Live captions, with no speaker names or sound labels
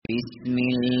بسم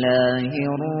الله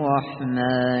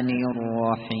الرحمن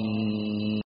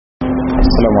الرحيم.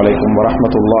 السلام عليكم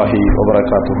ورحمة الله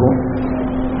وبركاته.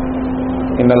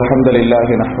 إن الحمد لله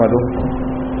نحمده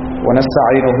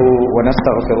ونستعينه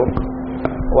ونستغفره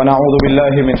ونعوذ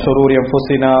بالله من شرور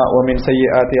أنفسنا ومن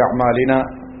سيئات أعمالنا.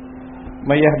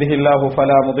 من يهده الله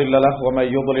فلا مضل له ومن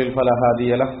يضلل فلا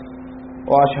هادي له.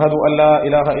 وأشهد أن لا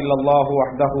إله إلا الله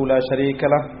وحده لا شريك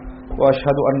له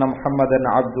وأشهد أن محمدا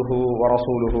عبده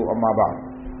ورسوله أما بعد.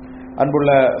 அன்புள்ள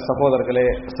சகோதரர்களே,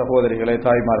 சகோதரிகளே,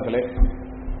 தாய்மார்களே,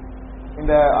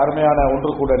 இந்த அருமையான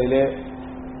ஒன்று கூடலிலே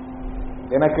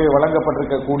எனக்கு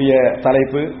வழங்கப்பட்டிருக்கக்கூடிய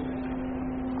தலைப்பு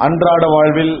அன்றாட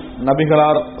வாழ்வில்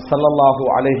நபிகளார் ஸல்லல்லாஹு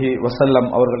அலைஹி வஸல்லம்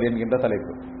அவர்கள் என்கின்ற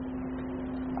தலைப்பு.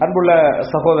 அன்புள்ள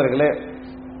சகோதரர்களே,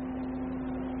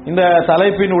 இந்த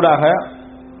தலைப்பினூடாக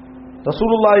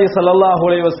ரசூலுல்லாஹி ஸல்லல்லாஹு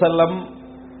அலைஹி வஸல்லம்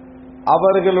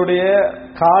அவர்களுடைய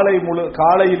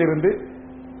காலையிலிருந்து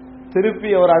திருப்பி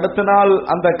அவர் அடுத்த நாள்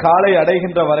அந்த காலை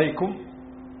அடைகின்ற வரைக்கும்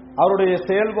அவருடைய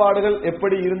செயல்பாடுகள்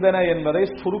எப்படி இருந்தன என்பதை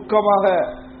சுருக்கமாக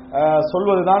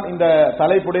சொல்வதுதான் இந்த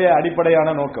தலைப்புடைய அடிப்படையான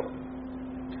நோக்கம்.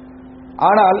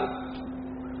 ஆனால்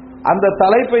அந்த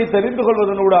தலைப்பை தெரிந்து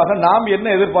கொள்வதனூடாக நாம் என்ன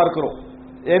எதிர்பார்க்கிறோம்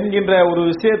என்கின்ற ஒரு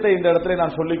விஷயத்தை இந்த இடத்துல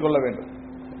நான் சொல்லிக்கொள்ள வேண்டும்.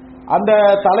 அந்த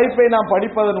தலைப்பை நாம்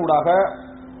படிப்பதனூடாக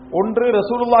ஒன்று,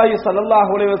 ரசூலுல்லாஹி ஸல்லல்லாஹு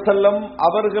அலைஹி வஸல்லம்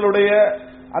அவர்களுடைய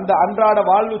அந்த அன்றாட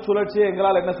வாழ்வு சுழற்சியை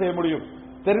எங்களால் என்ன செய்ய முடியும்,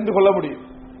 தெரிந்து கொள்ள முடியும்.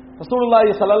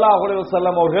 ரசூலுல்லாஹி ஸல்லல்லாஹு அலைஹி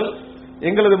வஸல்லம் அவர்கள்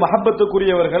எங்களது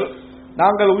மஹப்பத்துக்குரியவர்கள்,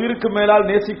 நாங்கள் உயிருக்கு மேலால்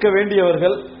நேசிக்க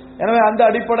வேண்டியவர்கள். எனவே அந்த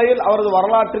அடிப்படையில் அவரது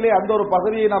வரலாற்றிலே அந்த ஒரு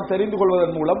பகுதியை நாம் தெரிந்து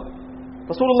கொள்வதன் மூலம்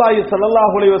ரசூலுல்லாஹி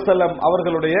ஸல்லல்லாஹு அலைஹி வஸல்லம்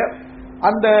அவர்களுடைய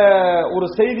அந்த ஒரு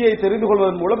செய்தியை தெரிந்து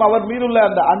கொள்வதன் மூலம் அவர் மீதுள்ள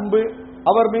அந்த அன்பு,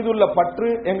 அவர் மீதுள்ள பற்று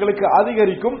எங்களுக்கு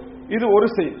அதிகரிக்கும். இது ஒரு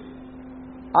செய்தி.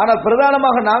 ஆனால்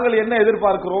பிரதானமாக நாங்கள் என்ன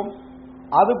எதிர்பார்க்கிறோம்,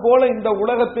 அதுபோல இந்த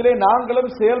உலகத்திலே நாங்களும்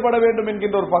செயல்பட வேண்டும்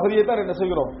என்கின்ற ஒரு பகுதியை தான் என்ன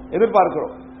செய்கிறோம்,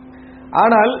 எதிர்பார்க்கிறோம்.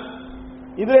 ஆனால்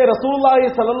இதிலே ரசூலுல்லாஹி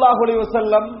ஸல்லல்லாஹு அலைஹி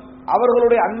வஸல்லம்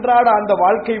அவர்களுடைய அன்றாட அந்த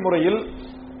வாழ்க்கை முறையில்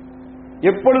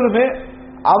எப்பொழுதுமே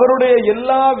அவருடைய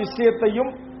எல்லா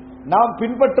விஷயத்தையும் நாம்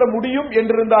பின்பற்ற முடியும்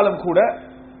என்றிருந்தாலும் கூட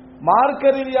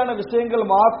மார்க்க ரீதியான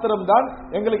விஷயங்கள் மாத்திரம்தான்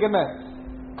எங்களுக்கு என்ன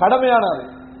கடமையானது.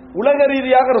 உலக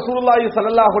ரீதியாக ரசூலுல்லாஹி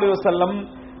ஸல்லல்லாஹு அலைஹி வஸல்லம்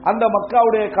அந்த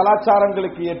மக்காவுடைய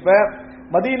கலாச்சாரங்களுக்கு ஏற்ப,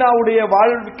 மதீனாவுடைய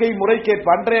வாழ்க்கை முறைக்கேற்ப,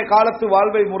 அன்றைய காலத்து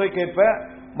வாழ்வை முறைக்கேற்ப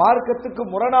மார்க்கத்துக்கு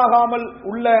முரணாகாமல்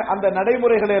உள்ள அந்த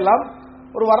நடைமுறைகளை எல்லாம்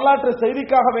ஒரு வரலாற்று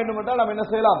செய்திக்காக வேண்டும் என்றால் நாம் என்ன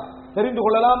செய்யலாம், தெரிந்து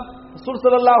கொள்ளலாம். ரசூல்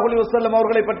ஸல்லல்லாஹு அலைஹி வஸல்லம்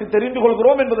அவர்களை பற்றி தெரிந்து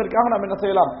கொள்கிறோம் என்பதற்காக நாம் என்ன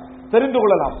செய்யலாம், தெரிந்து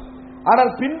கொள்ளலாம்.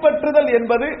 ஆனால் பின்பற்றுதல்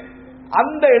என்பது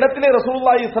அந்த இடத்திலே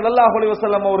ரசூலுல்லாஹி ஸல்லல்லாஹு அலைஹி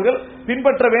வஸல்லம் அவர்கள்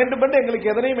பின்பற்ற வேண்டும் என்று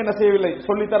எங்களுக்கு எதனையும் என்ன செய்யவில்லை,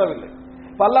 சொல்லித் தரவில்லை.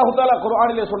 அல்லாஹ் தஆலா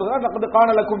குர்ஆனிலே சொல்கிறார், லக்கத் கான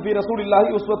லக்கும் ஃபீ ரசூலில்லாஹி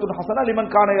உஸ்வத்துன் ஹஸனா லிமன்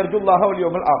கான யர்ஜுல்லாஹ வல்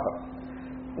யௌமல் ஆகிர்.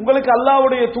 உங்களுக்கு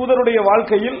அல்லாஹ்வுடைய தூதருடைய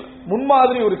வாழ்க்கையில்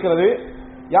முன்மாதிரி இருக்கிறது.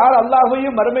 யார்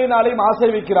அல்லாஹ்வையும் மறுமை நாளையும் ஆசை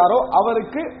வைக்கிறாரோ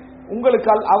அவருக்கு, உங்களுக்கு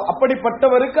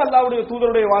அப்படிப்பட்டவருக்கு அல்லாஹ்வுடைய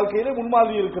தூதருடைய வாழ்க்கையிலே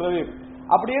முன்மாதிரி இருக்கிறது.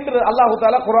 அப்படி என்று அல்லாஹ்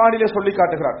தஆலா குர்ஆனிலே சொல்லி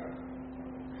காட்டுகிறார்.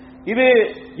 இது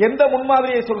எந்த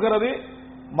முன்மாதிரியை சொல்கிறது,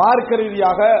 மார்க்க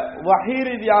ரீதியாக வஹீ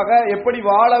ரீதியாக எப்படி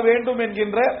வாழ வேண்டும்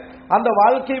என்கின்ற அந்த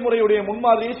வாழ்க்கை முறையுடைய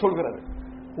முன்மாதிரியை சொல்கிறது.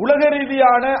 உலக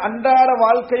ரீதியான அன்றாட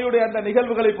வாழ்க்கையுடைய அந்த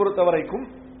நிகழ்வுகளை பொறுத்தவரைக்கும்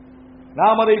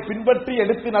நாம் அதை பின்பற்றி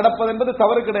எடுத்து நடப்பது என்பது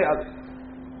தவறு கிடையாது.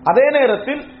 அதே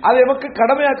நேரத்தில் அது நமக்கு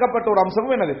கடமையாக்கப்பட்ட ஒரு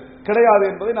அம்சமும் என்னது கிடையாது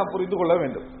என்பதை நாம் புரிந்து கொள்ள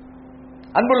வேண்டும்.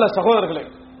 அன்புள்ள சகோதரர்களே,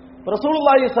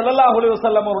 ரசூலுல்லாஹி ஸல்லல்லாஹு அலைஹி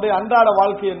வஸல்லம் அவருடைய அன்றாட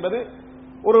வாழ்க்கை என்பது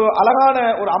ஒரு அழகான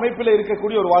ஒரு அமைப்பில்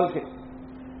இருக்கக்கூடிய ஒரு வாழ்க்கை.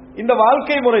 இந்த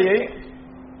வாழ்க்கை முறையை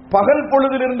பகல்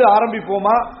பொழுதிலிருந்து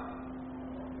ஆரம்பிப்போமா,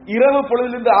 இரவு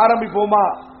பொழுதிலிருந்து ஆரம்பிப்போமா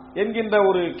என்கின்ற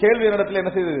ஒரு கேள்வி என்னிடத்தில்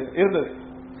என்ன செய்தது இருந்தது.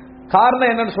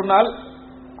 காரணம் என்னன்னு சொன்னால்,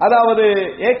 அதாவது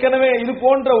ஏற்கனவே இது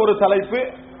போன்ற ஒரு தலைப்பு,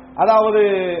 அதாவது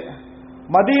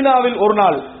மதீனாவில் ஒரு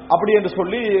நாள் அப்படி என்று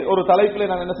சொல்லி ஒரு தலைப்பில்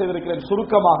நான் என்ன செய்திருக்கிறேன்,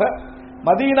 சுருக்கமாக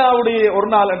மதீனாவுடைய ஒரு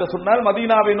நாள் என்று சொன்னால்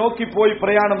மதீனாவை நோக்கி போய்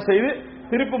பிரயாணம் செய்து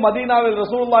திருப்பி மதீனாவில்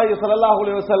ரசூலுல்லாஹி ஸல்லல்லாஹு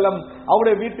அலைஹி வஸல்லம்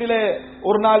அவருடைய வீட்டிலே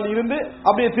ஒரு நாள் இருந்து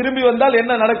அப்படியே திரும்பி வந்தால்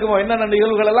என்ன நடக்குமோ, என்னென்ன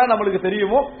நிகழ்வுகள் எல்லாம் நம்மளுக்கு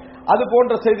தெரியுமோ அது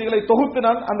போன்ற செய்திகளை தொகுத்து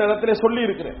நான் அந்த இடத்திலே சொல்லி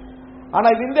இருக்கிறேன்.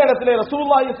 ஆனால் இந்த இடத்திலே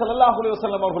ரசூலுல்லாஹி ஸல்லல்லாஹு அலைஹி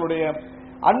வஸல்லம் அவர்களுடைய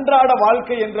அன்றாட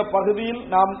வாழ்க்கை என்ற பகுதியில்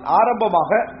நாம்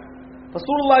ஆரம்பமாக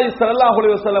ரசூலுல்லாஹி ஸல்லல்லாஹு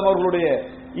அலைஹி வஸல்லம் அவர்களுடைய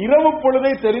இரவு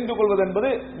பொழுதை தெரிந்து கொள்வது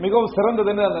என்பது மிகவும்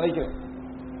சிறந்தது என்று நான் நினைக்கிறேன்.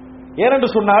 ஏனென்று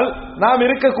சொன்னால், நாம்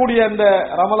இருக்கக்கூடிய அந்த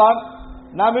ரமலான்,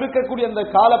 நாம் இருக்கக்கூடிய அந்த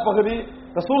காலப்பகுதி,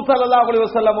 ரசூல் ஸல்லல்லாஹு அலைஹி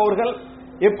வஸல்லம் அவர்கள்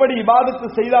எப்படி இபாதத்து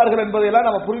செய்தார்கள் என்பதையெல்லாம்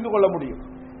நாம் புரிந்து கொள்ள முடியும்.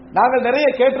 நாங்கள் நிறைய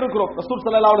கேட்டிருக்கிறோம், ரசூல்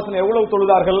ஸல்லல்லாஹு அலைஹி வஸல்லம் எவ்வளவு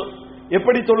தொழுதார்கள்,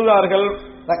 எப்படி தொழுதார்கள்,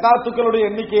 ரக்காத்துக்களுடைய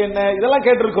எண்ணிக்கை என்ன, இதெல்லாம்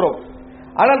கேட்டிருக்கிறோம்.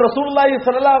 ஆனால் ரசூலுல்லாஹி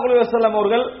ஸல்லல்லாஹு அலைஹி வஸல்லம்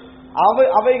அவர்கள்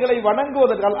அவைகளை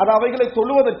வணங்குவதற்கு, அது அவைகளை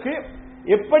தொழுவதற்கு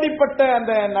எப்படிப்பட்ட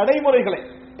அந்த நடைமுறைகளை,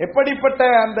 எப்படிப்பட்ட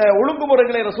அந்த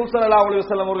ஒழுங்குமுறைகளை ரசூல் ஸல்லல்லாஹு அலைஹி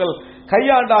வஸல்லம் அவர்கள்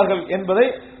கையாண்டார்கள் என்பதை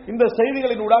இந்த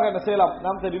செய்திகளின் ஊடாக என்ன செய்யலாம்,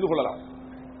 நாம் தெரிந்து கொள்ளலாம்.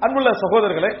 அன்புள்ள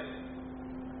சகோதரர்களே,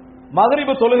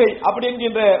 மக்ரிபு தொழுகை அப்படி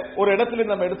என்கின்ற ஒரு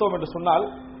இடத்தில் நம்ம எடுத்தோம் என்று சொன்னால்,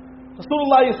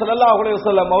 ரசூலுல்லாஹி ஸல்லல்லாஹு அலைஹி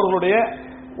வஸல்லம் அவர்களுடைய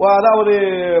அதாவது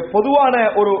பொதுவான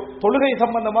ஒரு தொழுகை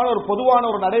சம்பந்தமான ஒரு பொதுவான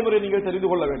ஒரு நடைமுறை நீங்கள் தெரிந்து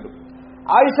கொள்ள வேண்டும்.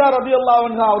 ஆயிஷா ரலியல்லாஹு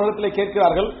அன்ஹா அவர்களிடத்தில்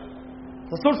கேட்கிறார்கள்,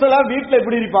 ரசூல் ஸல்லல்லாஹு வீட்டில்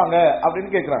எப்படி இருப்பாங்க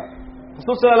அப்படின்னு கேட்கிறாங்க.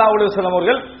 ரசூல் ஸல்லல்லாஹு அலைஹி வஸல்லம்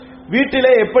அவர்கள்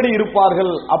வீட்டிலே எப்படி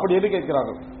இருப்பார்கள் அப்படின்னு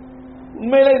கேட்கிறார்கள்.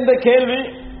 உண்மையிலே இந்த கேள்வி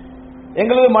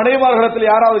எங்களது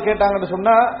மனைவிமார்களிடத்தில் யாராவது கேட்டாங்கன்னு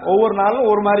சொன்னா ஒவ்வொரு நாளும்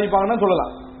ஒரு மாதிரி இருப்பாங்கன்னு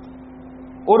சொல்லலாம்.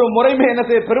 ஒரு முறைமை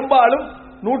என்னத்தை பெரும்பாலும்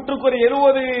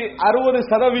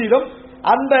 170-60%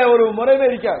 அந்த ஒரு முறைமை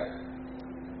இருக்காது.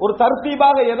 ஒரு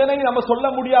தர்த்தீபாக எதனை நம்ம சொல்ல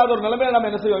முடியாத ஒரு நிலைமையில நம்ம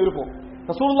என்ன செய்வோம் இருப்போம்.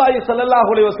 ரசூலுல்லாஹி ஸல்லல்லாஹு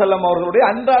அலைஹி வஸல்லம் அவர்களுடைய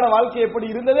அன்றாட வாழ்க்கை எப்படி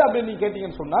இருந்தது அப்படின்னு நீங்க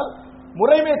கேட்டீங்கன்னு சொன்னால்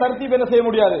முறைமை தர்த்தீப் என்ன செய்ய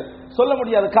முடியாது, சொல்ல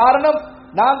முடியாது. காரணம்,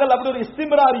 நாங்கள் அப்படி ஒரு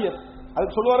இஸ்திம்ராரியத்,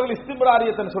 அதுக்கு சொல்லுவார்கள்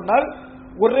இஸ்திம்ராரியத் சொன்னால்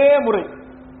ஒரே முறை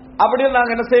அப்படியே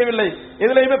நாங்கள் என்ன செய்யவில்லை,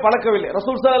 எதிலையுமே பழக்கவில்லை.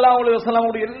 ரசூல் ஸல்லல்லாஹு அலைஹி வஸல்லம்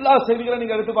உடைய எல்லா செய்திகளையும்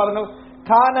நீங்க எடுத்து பாருங்கள்.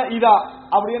 கான இதா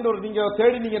அப்படின்ற ஒரு நீங்க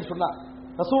தேடினீங்கன்னு சொன்னா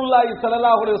ரசூலுல்லாஹி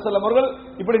ஸல்லல்லாஹு அலைஹி வஸல்லம் அவர்கள்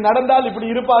இப்படி நடந்தால் இப்படி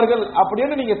இருப்பார்கள்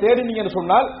அப்படின்னு நீங்க தேடினீங்கன்னு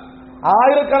சொன்னால்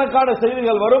ஆயிரக்கணக்கான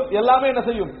செய்திகள் வரும். எல்லாமே என்ன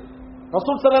செய்யும்,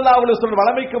 ரசூல் ஸல்லல்லாஹு அலைஹி வஸல்லம்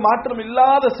வளமைக்கு மாற்றம்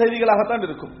இல்லாத செய்திகளாகத்தான்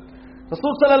இருக்கும்.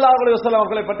 ரசூல் ஸல்லல்லாஹு அலைஹி வஸல்லம்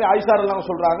அவர்களை பற்றி ஆயிஷா ரலியல்லாஹு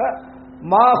சொல்றாங்க,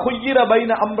 மா ஹுய்யிர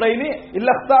பைன அம்ரைனி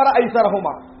இல்லக்தார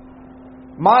ஐஸரஹுமா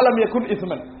மாலம் யகுன்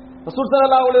இஸ்மன். ரசூல்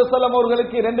ஸல்லல்லாஹு அலைஹி வஸல்லம்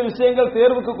அவர்களுக்கு இரண்டு விஷயங்கள்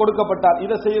தேர்வுக்கு கொடுக்கப்பட்டால்,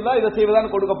 இதை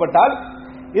செய்வதான் கொடுக்கப்பட்டால்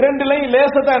இரண்டிலையும்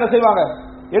லேசத்தான் என்ன செய்வாங்க,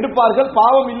 எடுப்பார்கள்,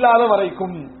 பாவம் இல்லாத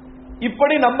வரைக்கும்.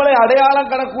 இப்படி நம்மளை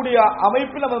அடையாளம் காணக்கூடிய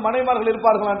அமைப்பில் நம்ம மனைவிமார்கள்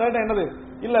இருப்பார்கள் என்னது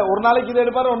இல்ல, ஒரு நாளைக்கு இதை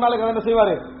எடுப்பாரு, ஒரு நாளைக்கு என்ன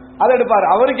செய்வாரு அதை எடுப்பாரு,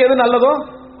 அவருக்கு எது நல்லதோ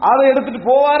அதை எடுத்துட்டு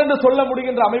போவார் என்று சொல்ல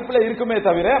முடிகின்ற அமைப்பில் இருக்குமே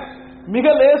தவிர மிக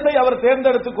லேசை அவர்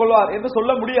தேர்ந்தெடுத்துக் கொள்வார் என்று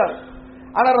சொல்ல முடியாது.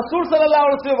 ஆனா ரசூல் ஸல்லல்லாஹு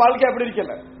அலைஹி வஸல்லம் வாழ்க்கை அப்படி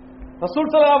இருக்கல. ரசூல்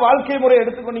ஸல்லல்லாஹு வாழ்க்கை முறை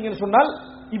எடுத்துக்கொண்டீங்கன்னு சொன்னால்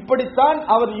இப்படித்தான்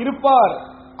அவர் இருப்பார்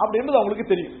அப்படின்றது அவங்களுக்கு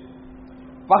தெரியும்.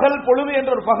 பகல் பொழுது என்ற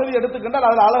ஒரு பகுதி எடுத்துக்கிட்டால்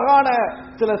அதில் அழகான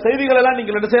சில செய்திகள் எல்லாம்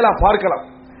நீங்கள் என்ன செய்யலாம், பார்க்கலாம்.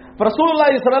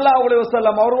 ரசூலுல்லாஹி ஸல்லல்லாஹு அலைஹி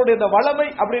வஸல்லம் அவர்களுடைய இந்த வளமை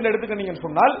அப்படின்னு எடுத்துக்கிட்டீங்கன்னு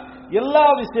சொன்னால் எல்லா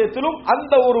விஷயத்திலும்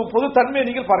அந்த ஒரு பொது தன்மையை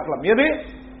நீங்கள் பார்க்கலாம். எது,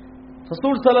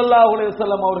 ரசூல் ஸல்லல்லாஹு அலைஹி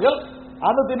வஸல்லம் அவர்கள்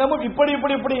அந்த தினமும் இப்படி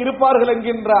இப்படி இப்படி இருப்பார்கள்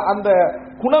என்கின்ற அந்த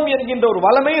குணம் என்கின்ற ஒரு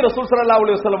வளமை ரசூல் ஸல்லல்லாஹு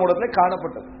அலைஹி வஸல்லம் இடத்தில்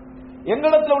காணப்பட்டது.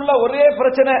 எங்களிடத்தில் உள்ள ஒரே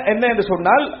பிரச்சனை என்ன என்று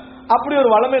சொன்னால் அப்படி ஒரு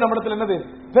வளமை நம்மிடத்தில் என்னது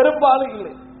பெரும்பாலும்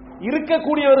இல்லை.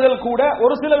 இருக்கக்கூடியவர்கள் கூட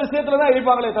ஒரு சில விஷயத்துல தான்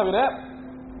இருப்பாங்களே தவிர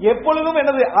எப்பொழுதும்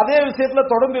என்னது அதே விஷயத்துல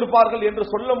தொடர்ந்து இருப்பார்கள் என்று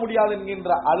சொல்ல முடியாது என்கின்ற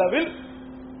அளவில்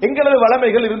எங்களது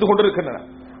வளமைகள் இருந்து கொண்டிருக்கின்றன.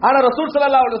 ஆனா ரசூல்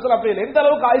ஸல்லல்லாஹு அலைஹி வஸல்லம் அப்படி இல்லை. எந்த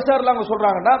அளவுக்கு ஆயிஷா ரலியல்லாஹு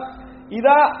சொல்றாங்கன்னா,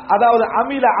 இதா அதாவது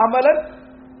அமில அமலன்,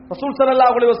 ரசூல்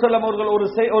ஸல்லல்லாஹு அலைஹி வஸல்லம் அவர்கள்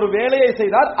ஒரு வேலையை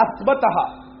செய்தால் அஸ்பதஹா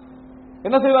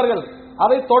என்ன செய்வார்கள்,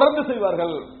 அதை தொடர்ந்து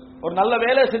செய்வார்கள். ஒரு நல்ல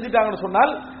வேலையை செஞ்சிட்டாங்கன்னு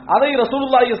சொன்னால் அதை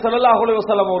ரசூலுல்லாஹி ஸல்லல்லாஹு அலைஹி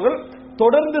வஸல்லம் அவர்கள்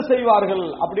தொடர்ந்து செய்வார்கள்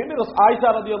அப்படின்னு ஆயிஷா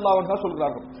ரலியல்லாஹு அன்ஹா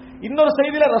சொல்கிறார்கள். இன்னொரு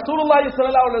செய்தியில ரசூலுல்லாஹி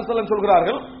ஸல்லல்லாஹு அலைஹி வஸல்லம்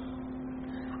சொல்கிறார்கள்,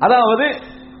 அதாவது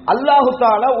அல்லாஹ்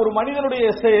தஆலா ஒரு மனிதனுடைய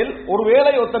செயல் ஒரு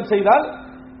வேலை ஒருத்தன் செய்தால்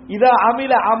இதா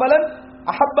அமில அமலன்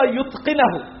அஹப்ப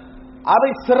யுத்கினஹு,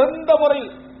 அதை சிறந்த முறை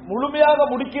முழுமையாக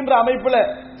முடிக்கின்ற அமைப்பில்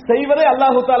செய்வதை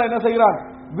அல்லாஹ் தஆலா என்ன செய்கிறான்,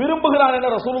 விரும்புகிறான்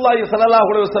என ரசூலுல்லாஹி ஸல்லல்லாஹு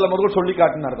அலைஹி வஸல்லம் அவர்கள் சொல்லி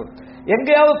காட்டினார்கள்.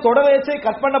 எங்கேயாவது தொடர்ச்சியை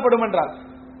கட் பண்ணப்படும் என்றால்,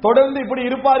 தொடர்ந்து இப்படி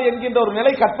இருப்பார் என்கின்ற ஒரு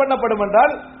நிலை கட் பண்ணப்படும்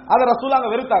என்றால் அதை ரசூலாங்க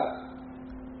வெறுத்தாங்க,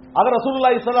 அதை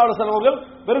ரசூலுல்லாஹி ஸல்லல்லாஹு அலைஹி வஸல்லம் அவர்கள்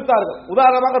வெறுத்தார்கள்.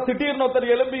 உதாரணமாக திடீர்னு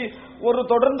ஒருத்தர் எழுப்பி ஒரு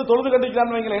தொடர்ந்து தொழுது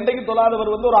கண்டிக்கிறான்னு வைங்களேன், என்றைக்கு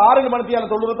தொழாதவர் ஒரு 6 மணித்தியான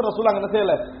தொழுகிறது ரசூலாங்க என்ன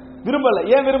செய்யல, விரும்பல.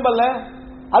 ஏன் விரும்பல,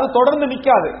 அது தொடர்ந்து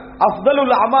நிக்காது.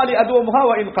 அஃதலுல் அமாலி அதுவமுஹா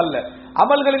வ இன் கல்ல,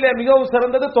 அமல்களிலே மிகவும்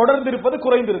சிறந்தது தொடர்ந்து இருப்பது,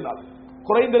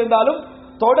 குறைந்திருந்தாலும்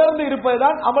தொடர்ந்து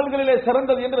இருப்பதுதான் அமல்களிலே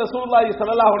சிறந்தது என்று ரசூலுல்லாஹி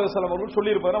ஸல்லல்லாஹு அலைஹி வஸல்லம் அவர்கள்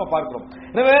சொல்லி இருப்பதை நம்ம பார்க்கிறோம்.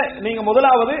 எனவே நீங்க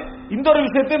முதலாவது இந்த ஒரு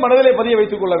விஷயத்தை மனதிலே பதிய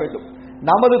வைத்துக் கொள்ள வேண்டும்.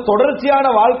 நமது தொடர்ச்சியான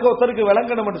வாழ்க்கை ஒருத்தருக்கு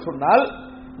விளங்கணும் என்று சொன்னால்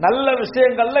நல்ல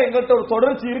விஷயங்கள்ல எங்கள்கிட்ட ஒரு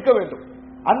தொடர்ச்சி இருக்க வேண்டும்.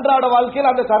 அன்றாட வாழ்க்கையில்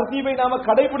அந்த தர்த்தீபை நாம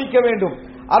கடைபிடிக்க வேண்டும்.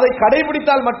 அதை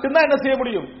கடைபிடித்தால் மட்டும்தான் என்ன செய்ய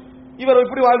முடியும், இவர்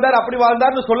இப்படி வாழ்ந்தார் அப்படி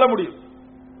வாழ்ந்தார்னு சொல்ல முடியும்.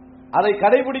 அதை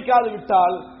கடைபிடிக்காது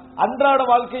விட்டால் அன்றாட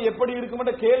வாழ்க்கை எப்படி இருக்கும்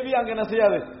என்ற கேள்வி அங்க என்ன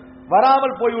செய்யாது,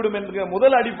 வராமல் போய்விடும் என்கிற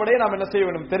முதல் அடிப்படையை நாம் என்ன செய்ய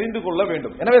வேண்டும், தெரிந்து கொள்ள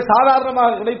வேண்டும். எனவே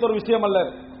சாதாரணமாக கிடைத்த ஒரு விஷயம் அல்ல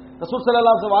ரசூல்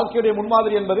ஸல்லல்லாஹு அலைஹி வஸல்லம் வாழ்க்கையுடைய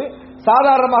முன்மாதிரி என்பது,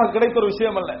 சாதாரணமாக கிடைத்த ஒரு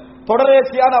விஷயம் அல்ல.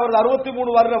 தொடர்ச்சியான அவரது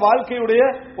 63 வருட வாழ்க்கையுடைய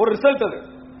ஒரு ரிசல்ட் அது.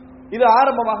 இது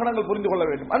ஆரம்பமாக நாங்கள் புரிந்து கொள்ள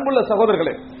வேண்டும். அன்புள்ள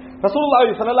சகோதரர்களே,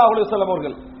 ரசூலுல்லாஹி ஸல்லல்லாஹு அலைஹி வஸல்லம்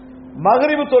அவர்கள்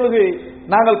மக்ரிப் தொழுகை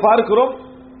நாங்கள் பார்க்கிறோம்,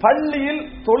 பள்ளியில்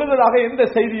தொழுததாக எந்த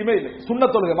செய்தியுமே இல்லை.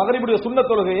 சுன்னத் தொழுகை, மக்ரிபுடைய சுன்னத்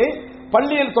தொழுகையை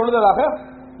பள்ளியில் தொழுததாக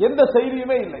எந்த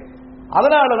செய்தியுமே இல்லை.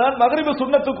 அதனாலதான் மக்ரிபு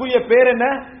சுன்னத்துக்குரிய பேர் என்ன?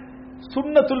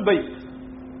 சுன்னத்துல் பைத்.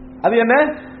 அது என்ன?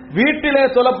 வீட்டிலே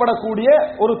சொல்லப்படக்கூடிய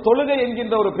ஒரு தொழுகை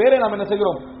என்கின்ற ஒரு பேரை நாம் என்ன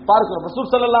செய்கிறோம்? பார்க்கிறோம். ரசூல்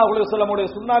ஸல்லல்லாஹு அலைஹி வஸல்லம் உடைய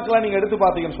சுன்னாக்களை நீங்க எடுத்து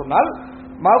பார்த்தீங்கன்னு சொன்னால்,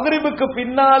 மக்ரிபுக்கு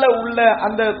பின்னால உள்ள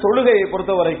அந்த தொழுகையை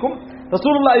பொறுத்த வரைக்கும்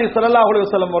ரசூலுல்லாஹி ஸல்லல்லாஹு அலைஹி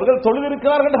வஸல்லம் அவர்கள்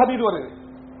தொழுதிருக்கிறார்கள் என்று ஹதீஸ் வருது.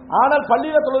 ஆனால்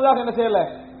பள்ளியில தொழுதாக என்ன செய்யல,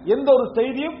 எந்த ஒரு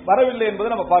செய்தியும் வரவில்லை என்பதை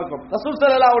நம்ம பார்க்கிறோம். ரசூல்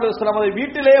ஸல்லல்லாஹு அலைஹி வஸல்லம் அதை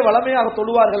வீட்டிலேயே வளமையாக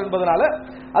தொழுவார்கள் என்பதனால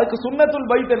அதுக்கு சுன்னத்துல்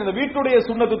பைத் என்ற வீட்டுடைய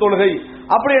சுன்னத்து தொழுகை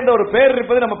அப்படி என்ற ஒரு பெயர்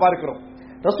இருப்பதை நம்ம பார்க்கிறோம்.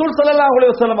 ரசூல் ஸல்லல்லாஹு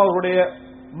அலைஹி வஸல்லம் அவருடைய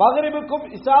மக்ரிபுக்கும்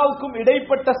இஷாவுக்கும்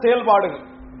இடைப்பட்ட செயல்பாடுகள்,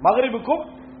 மக்ரிபுக்கும்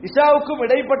இஷாவுக்கும்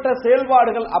இடைப்பட்ட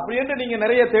செயல்பாடுகள் அப்படி என்று நீங்க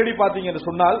நிறைய தேடி பார்த்தீங்க என்று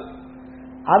சொன்னால்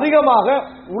அதிகமாக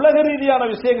உலக ரீதியான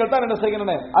விஷயங்கள் தான் என்ன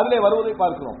செய்கின்றன அதிலே வருவதை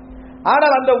பார்க்கிறோம்.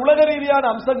 ஆனால் அந்த உலக ரீதியான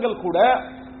அம்சங்கள் கூட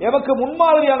எமக்கு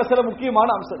முன்மாதிரியான சில முக்கியமான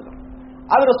அம்சங்கள்.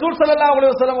 அது ரசூல் ஸல்லல்லாஹு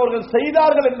அலைஹி வஸல்லம் அவர்கள்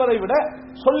செய்தார்கள் என்பதை விட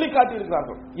சொல்லி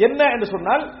காட்டியிருக்கிறார்கள். என்ன என்று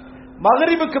சொன்னால்,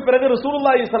 மக்ரிபுக்கு பிறகு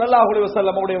ரசூலுல்லாஹி ஸல்லல்லாஹு அலைஹி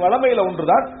வஸல்லம் உடைய வளமையில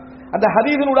ஒன்றுதான் அந்த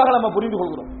ஹதீஸினூடாக நம்ம புரிந்து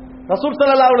கொள்கிறோம். ரசூல்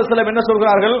ஸல்லல்லாஹு அலைஹி வஸல்லம் என்ன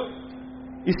சொல்கிறார்கள்?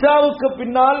 இஷாவுக்கு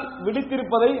பின்னால்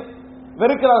விழித்திருப்பதை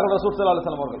வெறுக்கிறார்கள் ரசூல் ஸல்லல்லாஹு அலைஹி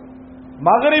வஸல்லம் அவர்கள்.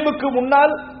 மக்ரிபுக்கு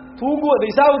முன்னால் தூங்குவது,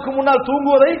 இஷாவுக்கு முன்னால்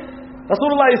தூங்குவதை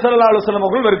ரசூலுல்லாஹி ஸல்லல்லாஹு அலைஹி வஸல்லம்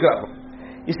அவர்கள் வெறுக்கிறார்கள்.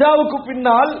 இஷாவுக்கு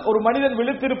பின்னால் ஒரு மனிதன்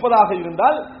விழித்திருப்பதாக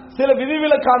இருந்தால் சில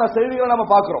விதிவிலக்கான செய்திகளை நம்ம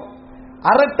பார்க்கிறோம்.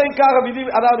 அரட்டைக்காக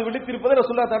அதாவது விழித்திருப்பதை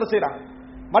ரசூலுல்லாஹ் தடை செய்றாங்க.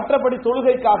 மற்றபடி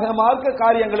தொழுகைக்காக, மார்க்க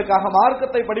காரியங்களுக்காக,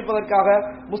 மார்க்கத்தை படிப்பதற்காக,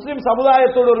 முஸ்லிம்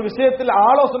சமுதாயத்தோடு ஒரு விஷயத்தில்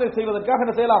ஆலோசனை செய்வதற்காக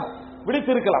என்ன செய்யலாம்?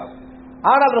 விழித்திருக்கலாம்.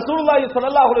 ஆனால் ரசூலுல்லாஹி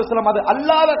ஸல்லல்லாஹு அலைஹி வஸல்லம் அது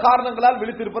அல்லாத காரணங்களால்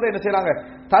விழித்திருப்பதை என்ன செய்றாங்க?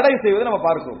 தடை செய்வதை நம்ம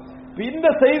பார்க்கிறோம். இந்த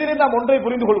செய்தியை நாம் ஒன்றை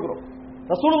புரிந்து கொள்கிறோம்.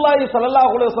 ரசூலுல்லாஹி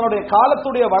ஸல்லல்லாஹு அலைஹி வஸல்லம்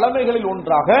காலத்துடைய வளமைகளில்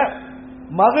ஒன்றாக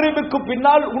மக்ரிபுக்கு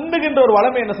பின்னால் உண்ணுகின்ற ஒரு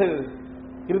வளமை என்ன செய்தது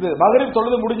இருந்தது. மக்ரிப்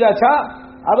தொழுது முடிஞ்சாச்சா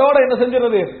அதோட என்ன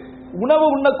செஞ்சிருது? உணவு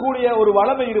உண்ணக்கூடிய ஒரு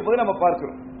வளமை இருப்பதை நம்ம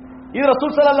பார்க்கிறோம். இது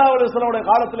ரசூல் ஸல்லல்லாஹு அலைஹி வஸல்லம்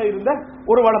காலத்தில் இருந்த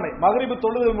ஒரு வளமை. மக்ரிப்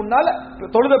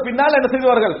தொழுத பின்னால் என்ன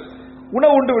செய்வார்கள்?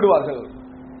 உணவு உண்டு விடுவார்கள்.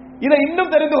 இதை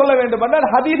இன்னும் தெரிந்து கொள்ள வேண்டும் என்றால்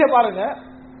ஹதீஸை பாருங்க.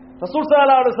 ரசூல்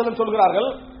ஸல்லல்லாஹு அலைஹி வஸல்லம் சொல்கிறார்கள்,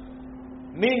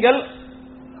 நீங்கள்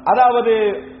அதாவது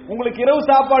உங்களுக்கு இரவு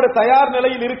சாப்பாடு தயார்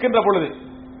நிலையில் இருக்கின்ற பொழுது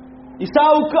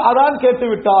இஷாவுக்கு அதான் கேட்டு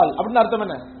விட்டால் அப்படின்னு அர்த்தம்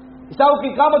என்ன? இஷாவுக்கு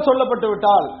இகாமத் சொல்லப்பட்டு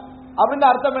விட்டால் அப்படின்னு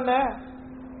அர்த்தம் என்ன?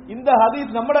 இந்த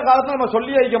ஹதீஸ் நம்ம காலத்துல நம்ம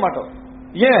சொல்லி வைக்க மாட்டோம்.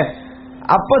 ஏன்?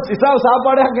 அப்ப இஷா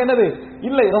சாப்பாடு அங்க என்னது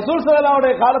இல்லை. ரசூல் ஸல்லல்லாஹு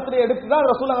அலைஹி வஸல்லம் காலத்திலே எடுத்துதான்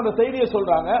ரசூல் அந்த செய்தியை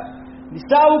சொல்றாங்க.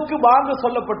 இஷாவுக்கு வாங்க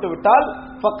சொல்லப்பட்டு விட்டால்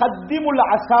ஃபகத்திமுல்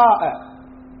அஷா,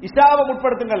 இஷாவை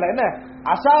முற்படுத்துங்கள். என்ன?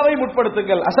 அஷாவை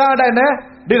முற்படுத்துங்கள். அஷாடா என்ன?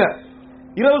 டினர்.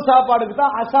 இரவு சாப்பாடுக்கு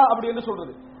தான் அஷா அப்படி என்று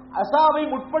சொல்றது. அஷாவை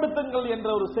முற்படுத்துங்கள் என்ற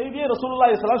ஒரு செய்தியை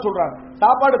ரசூலுல்லாஹி ஸல்லல்லாஹு அலைஹி வஸல்லம் சொல்றாங்க.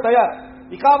 சாப்பாடு தயார்,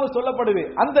 இகாமத் சொல்லப்படுது.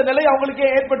 அந்த நிலை அவங்களுக்கே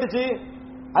ஏற்பட்டுச்சு.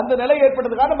 அந்த நிலை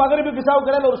ஏற்பட்டதுக்கான மக்ரிபுக்கு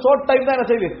இஷாவுக்கு இடையில ஒரு ஷார்ட் டைம் தான் என்ன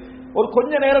செய்யுது, ஒரு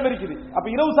கொஞ்ச நேரம் இருக்குது. அப்ப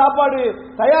இரவு சாப்பாடு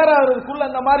தயாராகிறதுக்குள்ள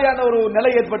அந்த மாதிரியான ஒரு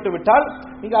நிலை ஏற்பட்டு விட்டால்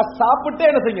நீங்க சாப்பிட்டே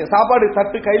என்ன செய்யுங்க, சாப்பாடு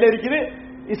தட்டு கையில இருக்குது,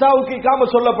 இஷாவுக்கு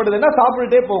இகாமத் சொல்லப்படுதுன்னா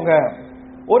சாப்பிட்டுட்டே போங்க.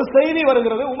 ஒரு செய்தி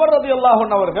வருகிறது, உமர் ரலியல்லாஹு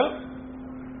அன்ஹு அவர்கள்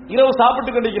இரவு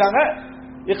சாப்பிட்டு கொண்டிருக்கிறாங்க.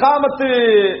 இகாமத்து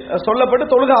சொல்லப்பட்டு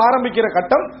தொழுகை ஆரம்பிக்கிற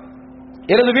கட்டம்.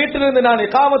 எனது வீட்டிலிருந்து நான்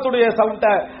இகாமத்துடைய சவுண்ட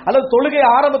அல்லது தொழுகை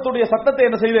ஆரம்பத்துடைய சத்தத்தை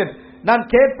என்ன செய்வேன், நான்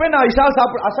கேட்பேன். நான்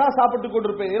அஷா சாப்பிட்டு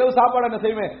கொண்டிருப்பேன், இரவு சாப்பாடு என்ன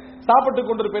செய்வேன், சாப்பிட்டு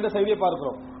கொண்டிருப்பேன் செய்தியை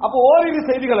பார்க்கிறோம். அப்போ ஓரிரு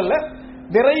செய்திகள் அல்ல,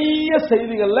 நிறைய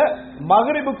செய்திகள்ல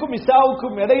மக்ரிபுக்கும்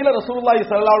இஷாவுக்கும் இடையில ரசூலுல்லாஹி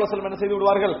ஸல்லல்லாஹு அலைஹி வஸல்லம் என்ன செய்து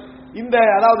விடுவார்கள், இந்த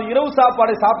அதாவது இரவு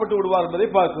சாப்பாடை சாப்பிட்டு விடுவார் என்பதை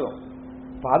பார்க்கிறோம்.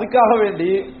 அதுக்காக வேண்டி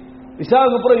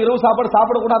இஷாவுக்கு அப்புறம் இரவு சாப்பாடு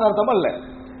சாப்பிடக்கூடாத அர்த்தம் அல்ல.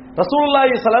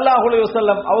 ரசூலுல்லாஹி ஸல்லல்லாஹு அலைஹி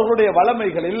வஸல்லம் அவர்களுடைய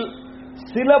வளமைகளில்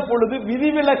சில பொழுது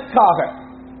விதிவிலக்காக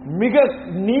மிக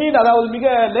நீண்ட, அதாவது மிக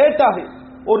லேட்டாக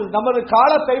ஒரு நமது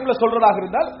கால டைம்ல சொல்றதாக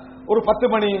இருந்தால் ஒரு 10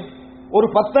 மணி, ஒரு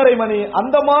 10:30 மணி,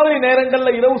 அந்த மாதிரி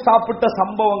நேரங்கள்ல இரவு சாப்பிட்ட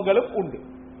சம்பவங்களும் உண்டு.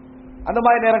 அந்த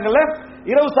மாதிரி நேரங்கள்ல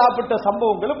இரவு சாப்பிட்ட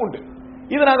சம்பவங்களும் உண்டு.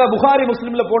 இது நாங்க புகாரி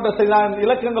முஸ்லிம்ல போட்ட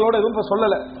இலக்கங்களோட எதுவும்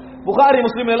சொல்லல. புகாரி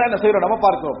முஸ்லிம் எல்லாம் என்ன செய்யறோம் நம்ம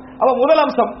பார்க்கிறோம். அப்ப முதல்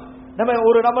அம்சம், நம்ம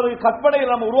ஒரு நமது கற்பனையை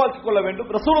நம்ம உருவாக்கி கொள்ள வேண்டும்.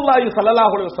 ரசூலுல்லாஹி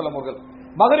ஸல்லல்லாஹு அலைஹி வஸல்லம் அவர்கள்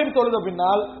மக்ரிப் தொழுத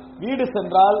பின்னால் வீடு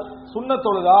சென்றால், சுன்னத்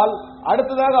தொழுதால்,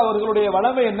 அடுத்ததாக அவர்களுடைய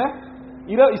வளமை என்ன,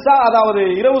 இஷா அதாவது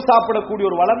இரவு சாப்பிடக்கூடிய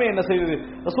ஒரு வளமை என்ன செய்தது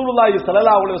ரசூலுல்லாஹி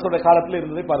ஸல்லல்லாஹு அலைஹி வஸல்லம் காலத்தில்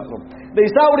இருந்ததை பார்க்கிறோம். இந்த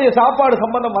இஷாவுடைய சாப்பாடு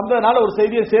சம்பந்தம் வந்ததனால ஒரு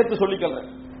செய்தியை சேர்த்து சொல்லிக்கிறேன்.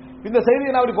 இந்த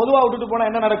செய்தியை நான் அப்படி பொதுவாக விட்டுட்டு போனா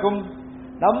என்ன நடக்கும்,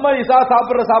 நம்ம இஷா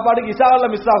சாப்பிடுற சாப்பாடுக்கு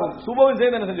இஷாவில் மிஸ் ஆகும், சுபவும்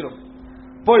சேர்ந்து என்ன செஞ்சிடும்,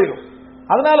 போயிடும்.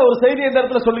 அதனால ஒரு செய்தி இந்த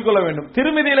இடத்துல சொல்லிக்கொள்ள வேண்டும்.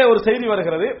 திருமதியிலே ஒரு செய்தி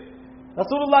வருகிறது.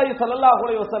 ரசூலுல்லாஹி ஸல்லல்லாஹு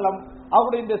அலைஹி வஸல்லம்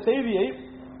அவருடைய இந்த செய்தியை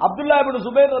அப்துல்லா இப்னு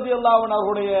சுபைர் ரலியல்லாஹு அன்ஹு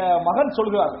அவருடைய மகன்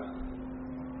சொல்கிறார்.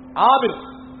 ஆமிர்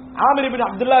இப்னு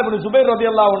அப்துல்லா இப்னு சுபைர்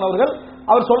ரலியல்லாஹு அன்ஹு அவர்கள்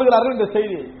அவர் சொல்கிறார்கள் இந்த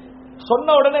செய்தியை.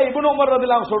 சொன்ன உடனே இப்னு உமர்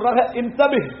ரலியல்லாஹு அன்ஹு சொல்றாங்க,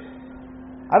 இன்தபிஹ்,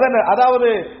 அதாவது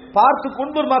பார்த்து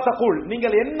குன்புர் மாத்தகூல்,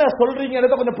 நீங்கள் என்ன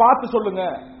சொல்றீங்கன்றத கொஞ்சம் பார்த்து சொல்லுங்க.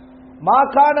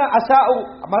 மாகான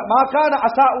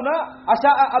அசாஉனா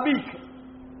அஷா அபீக்,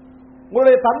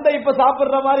 உங்களுடைய தந்தை இப்ப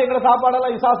சாப்பிடுற மாதிரி எங்களை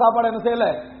சாப்பாடெல்லாம் இசா சாப்பாடு என்ன செய்யல,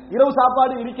 இரவு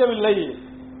சாப்பாடு இருக்கவில்லை.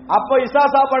 அப்ப இசா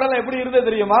சாப்பாடெல்லாம் எப்படி இருந்தது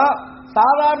தெரியுமா?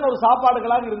 சாதாரண ஒரு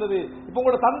சாப்பாடுகளாக இருந்தது. இப்ப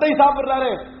உங்களோட தந்தை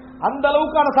சாப்பிடுறாரு, அந்த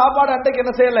அளவுக்கான சாப்பாடு அன்றைக்கு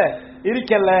என்ன செய்யல,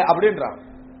 இருக்கல அப்படின்றான்.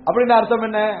 அப்படின்னு அர்த்தம்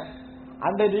என்ன?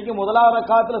 அன்றைக்கு முதலாவது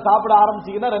ரக்காத்துல சாப்பிட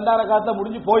ஆரம்பிச்சீங்கன்னா ரெண்டாவது ரக்காத்துல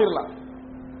முடிஞ்சு போயிடலாம்.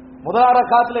 முதலாவது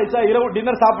ரக்காத்துல இசா இரவு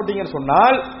டின்னர் சாப்பிட்டீங்கன்னு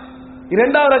சொன்னால்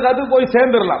இரண்டாவது ரக்காத்துக்கு போய்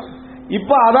சேர்ந்துடலாம்.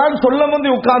 இப்ப அதான் சொல்ல முந்தி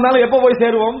உட்கார்ந்தாலும் எப்ப போய்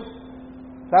சேருவோம்?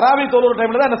 தராவி தொழுற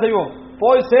டைம்ல தான் என்ன செய்வோம்,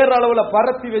 போய் சேர்ற அளவுல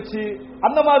பரத்தி வச்சு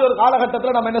அந்த மாதிரி ஒரு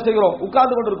காலகட்டத்தில் நம்ம என்ன செய்கிறோம்,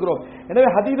 உட்கார்ந்து கொண்டு இருக்கிறோம். எனவே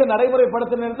ஹதீஸை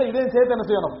நடைமுறைப்படுத்துற நேரத்தில் இதையும் சேர்த்து என்ன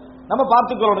செய்யணும், நம்ம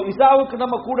பார்த்துக்கிறோம். இசாவுக்கு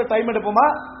நம்ம கூட டைம் எடுப்போமா,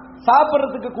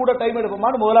 சாப்பிட்றதுக்கு கூட டைம்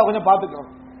எடுப்போமான்னு முதல்ல கொஞ்சம் பார்த்துக்கிறோம்.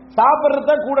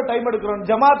 சாப்பிட்றத கூட டைம் எடுக்கிறோம்.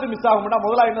 ஜமாத்து மிஸ் ஆகும்னா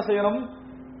முதல்ல என்ன செய்யணும்,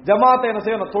 ஜமாத்தை என்ன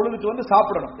செய்யணும், தொழுதுட்டு வந்து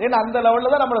சாப்பிடணும். ஏன்னா அந்த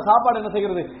லெவல்ல தான் நம்மளோட சாப்பாடு என்ன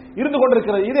செய்கிறது, இருந்து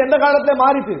கொண்டிருக்கிறது. இது எந்த காலத்திலே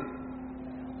மாறிட்டு,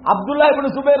 அப்துல்லா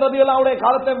இப்னு சுபைர் ரலியல்லாஹு அன்ஹு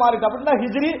காலத்தை மாறிட்டு. அப்படின்னா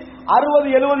ஹிஜ்ரி 60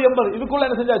 70 80 இதுக்குள்ள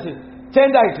என்ன செஞ்சாச்சு,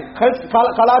 சேஞ்ச் ஆயிடுச்சு.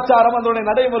 கலாச்சாரம் அதனுடைய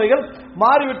நடைமுறைகள்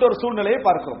மாறிவிட்ட ஒரு சூழ்நிலையை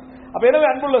பார்க்கிறோம். அப்ப எனவே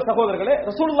அன்புள்ள சகோதரர்களே,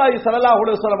 ரசூலுல்லாஹி ஸல்லல்லாஹு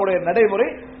அலைஹி வஸல்லம் உடைய நடைமுறை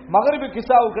மக்ரிபுக்கு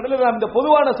இஷாவுக்கு இடையில நாம் இந்த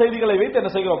பொதுவான செய்திகளை வைத்து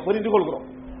என்ன செய்கிறோம், புரிந்து கொள்கிறோம்.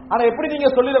 ஆனா எப்படி நீங்க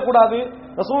சொல்லிடக்கூடாது,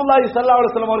 ரசூலுல்லாஹி ஸல்லல்லாஹு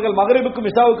அலைஹி வஸல்லம் அவர்கள் மக்ரிபுக்கும்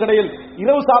இஷாவுக்கு இடையில்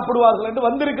இரவு சாப்பிடுவார்கள் என்று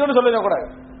வந்திருக்குன்னு சொல்லிடக்கூடாது.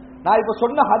 நான் இப்ப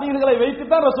சொன்ன ஹதீஸ்களை வைத்து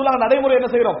தான் ரசூலுல்லாஹ் நடைமுறை என்ன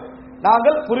செய்கிறோம்,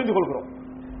 நாங்கள் புரிந்து கொள்கிறோம்.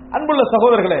 அன்புள்ள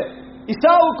சகோதரர்களே,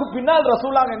 இஷாவுக்கு பின்னால்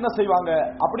ரசூலுல்லாஹ் என்ன செய்வாங்க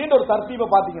அப்படின்ற ஒரு தர்த்தீபை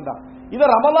பாத்தீங்கன்னா, இத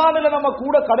ரமலான்ல நம்ம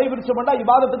கூட கடைபிடிச்சோம்னா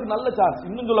இபாதத்துக்கு நல்ல சான்ஸ்.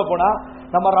 இன்னும் சொல்ல போனா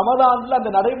நம்ம ரமலான்ல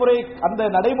அந்த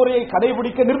நடைமுறையை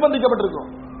கடைபிடிக்க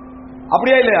நிர்பந்திக்கப்பட்டிருக்கிறோம்.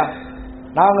 அப்படியா இல்லையா?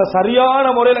 நாங்க சரியான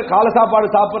முறையில கால சாப்பாடு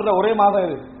சாப்பிடுற ஒரே மாதம்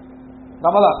இது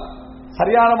ரமலான்.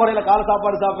 சரியான முறையில கால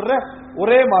சாப்பாடு சாப்பிடுற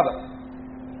ஒரே மாதம்.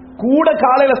 கூட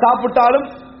காலையில சாப்பிட்டாலும்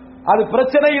அது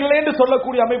பிரச்சனை இல்லைன்னு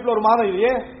சொல்லக்கூடிய அமைப்புல ஒரு மாதம்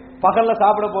இல்லையே. பகல்ல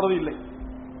சாப்பிட போறது இல்லை.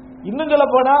 இன்னும் சொல்ல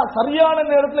போனா சரியான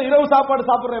நேரத்தில் இரவு சாப்பாடு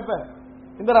சாப்பிடுறப்ப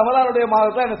இந்த ரமலானுடைய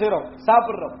மாதத்தை என்ன செய்யறோம்,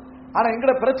 சாப்பிடுறோம். ஆனா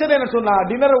எங்கட பிரச்சனை என்ன சொன்னா,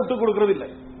 டின்னரை விட்டு கொடுக்கறது இல்லை.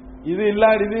 இது இல்ல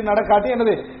இது நடக்காட்டி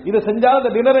என்னது, இதை செஞ்சாலும்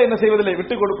இந்த டின்னரை என்ன செய்வதில்லை,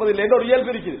 விட்டு கொடுப்பதில்லை என்ற ஒரு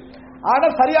இயல்பு இருக்குது. ஆனா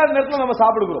சரியான நேரத்தில் நம்ம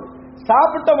சாப்பிடுகிறோம்.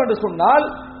 சாப்பிட்டோம் என்று சொன்னால்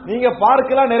நீங்க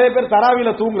பார்க்கலாம், நிறைய பேர்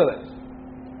தராவியில தூங்குறத.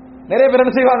 நிறைய பேர்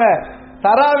என்ன செய்வாங்க,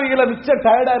 தராவிகளை மிச்ச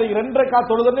டயர்டா இருக்கு 2 ரக்காத்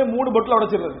தொழுதுன்னு 3 பொட்டில்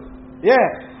உடைச்சிடுறது. ஏன்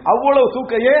அவ்வளவு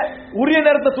தூக்கம், ஏன் உரிய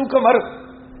நேரத்தை தூக்கம் வரும்.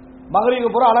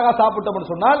 மகரிபுக்கு பூரா அழகா சாப்பிட்டோம்னு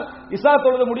சொன்னால் இஷா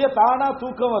தொழுது முடிய தானா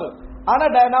தூக்கம் வரும். ஆனா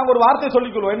நாங்க ஒரு வார்த்தை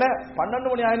சொல்லிக்கொள்வோம், என்ன 12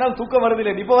 மணி ஆயினாலும் தூக்கம் வருது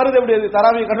இல்லை. இப்ப வருது எப்படி,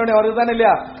 தராவி கண்ணோட வருது தானே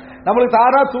இல்லையா, நம்மளுக்கு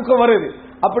தானா தூக்கம் வருது.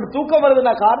 அப்படி தூக்கம்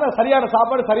வருதுன்னா காரணம் சரியான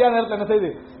சாப்பாடு சரியான நேரத்தில் என்ன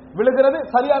செய்யுது, விழுகிறது,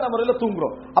 சரியான முறையில்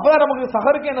தூங்குறோம். அப்பதான் நமக்கு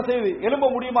சகருக்கு என்ன செய்யுது, எலும்ப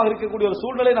முடியுமாக இருக்கக்கூடிய ஒரு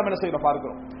சூழ்நிலை நம்ம என்ன செய்யணும்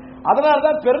பார்க்கிறோம்.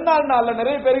 அதனாலதான் பெருநாள் நாள்ல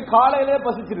நிறைய பேருக்கு காலையிலே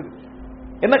பசிச்சிருது.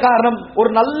 என்ன காரணம், ஒரு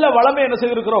நல்ல வளமை என்ன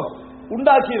செய்திருக்கிறோம்,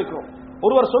 உண்டாக்கி இருக்கிறோம்.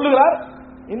 ஒருவர் சொல்லுகிறார்,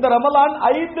 இந்த ரமலான்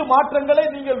 5 மாற்றங்களை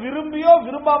நீங்கள் விரும்பியோ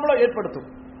விரும்பாமலோ ஏற்படுத்தும்.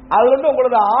 அது வந்து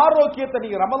உங்களோட ஆரோக்கியத்தை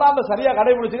நீங்க ரமலான்ல சரியா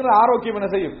கடைபிடிச்சீங்கன்னா ஆரோக்கியம் என்ன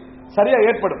செய்யும், சரியா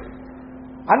ஏற்படும்.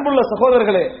 அன்புள்ள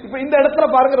சகோதரர்களே, இப்ப இந்த இடத்துல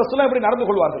பாருங்க ரசூலுல்லாஹ் எப்படி நடந்து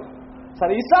கொள்வார்கள்.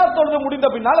 சரி, இஷா தொழுது முடிந்த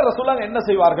பின்னால ரசூலுல்லாஹ் என்ன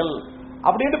செய்வார்கள்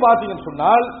அப்படின்னு பாத்தீங்கன்னு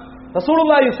சொன்னால்,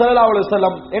 ரசூலுல்லாஹி ஸல்லல்லாஹு அலைஹி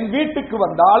வஸல்லம் என் வீட்டுக்கு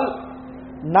வந்தால்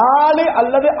 4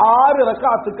 அல்லது 6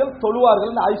 ரக்காத்துக்கள்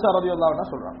தொழுவார்கள் ஆயிஷா ரலியல்லாஹு அன்ஹா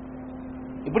சொல்றாங்க.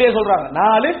 இப்படியே சொல்றாங்க,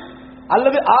 4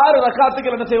 அல்லது 6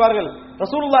 ரக்காத்துக்கள் என்ன செய்வார்கள்,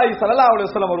 ரசூலுல்லாஹி ஸல்லல்லாஹு அலைஹி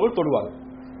வஸல்லம் அவர்கள் தொழுவார்கள்.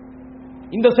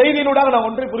 இந்த செய்தியினூடாக நாம்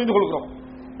ஒன்றை புரிந்து கொள்கிறோம்.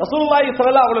 ரசூலுல்லாஹி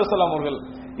ஸல்லல்லாஹு அலைஹி வஸல்லம் அவர்கள்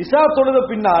இஷா தொழுத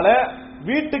பின்னால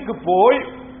வீட்டுக்கு போய்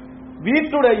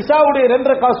வீட்டுடைய இஷாவுடைய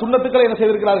 2 ரக்காத் சுன்னத்துக்களை என்ன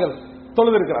செய்திருக்கிறார்கள்,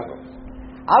 தொழுது இருக்கிறார்கள்.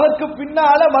 அதற்கு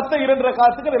பின்னால மற்ற 2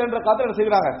 ரக்காத்துக்கள் 2 ரக்காத்து என்ன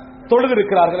செய்கிறாங்க, தொழுது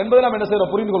இருக்கிறார்கள் என்பதை நாம் என்ன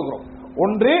செய்யறோம், புரிந்து கொள்கிறோம்.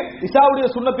 ஒன்று இஷாவுடைய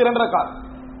சுன்னத்து 2 ரக்காத்,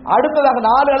 அடுத்ததாக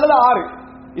 4 அல்லது 6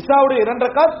 இஷாவுடைய 2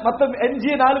 ரக்காத், மற்ற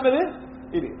எஞ்சிய 4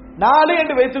 இது 4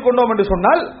 என்று வைத்துக் கொண்டோம் என்று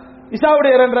சொன்னால்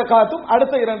இஷாவுடைய 2 ரக்காத்தும்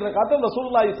அடுத்த 2 ரக்காத்தும்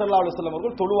ரசூலுல்லாஹி ஸல்லல்லாஹு அலைஹி வஸல்லம்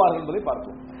அவர்கள் தொழுவார்கள் என்பதை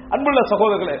பார்க்கிறோம். அன்புள்ள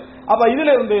சகோதரர்களே, அப்ப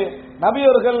இதுல இருந்து நபி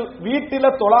அவர்கள் வீட்டில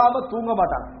தொழாம தூங்க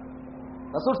மாட்டாங்க.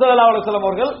 ரசூல் ஸல்லல்லாஹு அலைஹி வஸல்லம்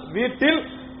அவர்கள் வீட்டில்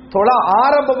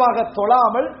ஆரம்பமாக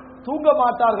தொழாமல் தூங்க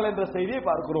மாட்டார்கள் என்ற செய்தியை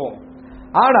பார்க்கிறோம்.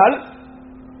 ஆனால்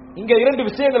இங்க 2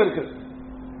 விஷயங்கள் இருக்கு.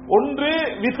 ஒன்று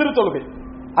வித்ர் தொழுகை,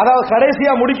 அதாவது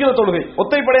கடைசியா முடிக்கிற தொழுகை,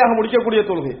 ஒத்தைப்படையாக முடிக்கக்கூடிய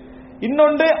தொழுகை.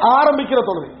 இன்னொன்று ஆரம்பிக்கிற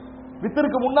தொழுகை,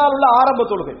 வித்திற்கு முன்னால் உள்ள ஆரம்ப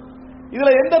தொழுகை.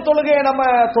 இதுல எந்த தொழுகையை நம்ம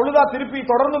தொழுதா திருப்பி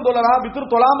தொடர்ந்து தொழலாம்,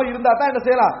 வித்ர் தொழாம இருந்தா தான் என்ன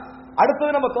செய்யலாம்,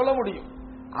 அடுத்தது நம்ம தொழ முடியும்.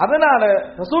 அதனால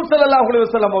ரசூல் ஸல்லல்லாஹு அலைஹி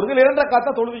வஸல்லம் அவர்கள் 2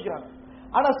 ரக்காத்தை தொழுவிக்கிறாங்க.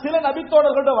 ஆனா சில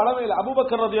நபித்தோழர்களோட வளமையில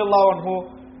அபூபக்கர் ரலியல்லாஹு அன்ஹு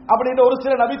அப்படின்ற ஒரு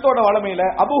சில நபித்தோட வளமையில,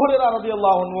 அபூ ஹுரைரா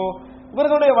ரலியல்லாஹு அன்ஹு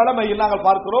இவர்களுடைய வளமையில் நாங்கள்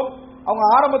பார்க்கிறோம் அவங்க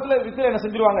ஆரம்பத்துல வித்திர என்ன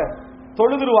செஞ்சிருவாங்க,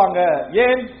 தொழுதுருவாங்க.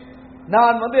 ஏன்,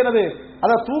 நான் என்னது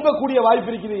அத தூங்கக்கூடிய வாய்ப்பு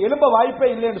இருக்குது, எழும்ப வாய்ப்பே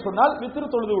இல்லை என்று சொன்னால் வித்திரு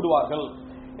தொழுது விடுவார்கள்.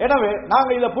 எனவே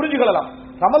நாங்க இதை புரிஞ்சுக்கலாம்.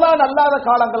 ரமலான் அல்லாத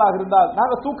காலங்களாக இருந்தால்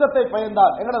நாங்க தூக்கத்தை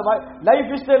பயந்தால் எங்களோட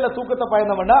லைஃப் ஸ்டைல்ல தூக்கத்தை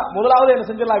பயந்தோம்னா முதலாவது என்ன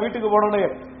செஞ்சிடலாம், வீட்டுக்கு போனோடனே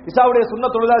இசாவுடைய சுன்ன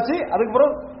தொழுதாச்சு,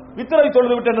 அதுக்கப்புறம் வித்திரை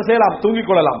தொழுது விட்டு என்ன செய்யலாம், தூங்கிக்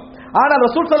கொள்ளலாம். ஆனால்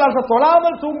ரசூல் ஸல்லல்லாஹு அலைஹி வஸல்லம்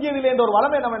தொழாமல் தூங்கியதில்லை என்ற ஒரு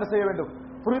வளமை நம்ம என்ன செய்ய வேண்டும்,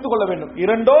 புரிந்து கொள்ள வேண்டும்.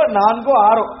 2, 4,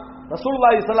 6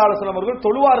 ரசூலுல்லாஹி ஸல்லல்லாஹு அலைஹி வஸல்லம் அவர்கள்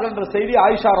தொழுவார்கள் என்ற செய்தி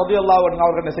ஆயிஷா ரலியல்லாஹு அன்ஹா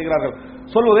அவர்கள் என்ன செய்கிறார்கள்,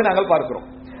 சொல்வதை நாங்கள் பார்க்கிறோம்.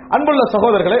 அன்புள்ள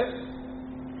சகோதரர்களே,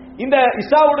 இந்த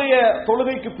இஷாவுடைய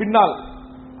தொழுகைக்கு பின்னால்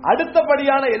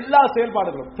அடுத்தபடியான எல்லா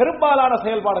செயல்பாடுகளும், பெரும்பாலான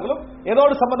செயல்பாடுகளும்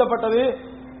எதோடு சம்பந்தப்பட்டது,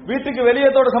 வீட்டுக்கு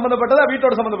வெளியத்தோடு சம்பந்தப்பட்டதா,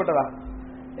 வீட்டோடு சம்பந்தப்பட்டதா?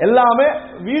 எல்லாமே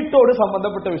வீட்டோடு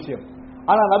சம்பந்தப்பட்ட விஷயம்.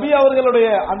 ஆனா நபி அவர்களுடைய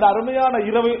அந்த அருமையான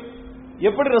இரவு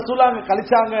எப்படி ரசூலுல்லாஹ்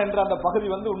கழிச்சாங்க என்ற அந்த பகுதி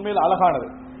உண்மையில் அழகானது.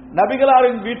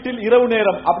 நபிகளாரின் வீட்டில் இரவு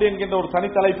நேரம் அப்படி என்கின்ற ஒரு தனி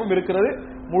தலைப்பும் இருக்கிறது.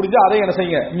 முடிஞ்ச அதை என்ன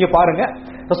செய்யுங்க, இங்க பாருங்க.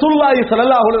 ரசூலுல்லாஹி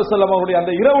ஸல்லல்லாஹு அலைஹி வஸல்லம் அவருடைய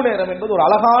அந்த இரவு நேரம் என்பது ஒரு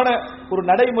அழகான ஒரு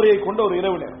நடைமுறையை கொண்ட ஒரு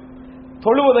இரவு நேரம்.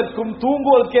 தொழுவதற்கும்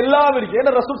தூங்குவதற்கு எல்லாம் இருக்கு.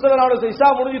 ஏன்னா ரசூல் ஸல்லல்லாஹு அலைஹி வஸல்லம் இஷா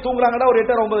முடிஞ்சு தூங்குறாங்கன்னா ஒரு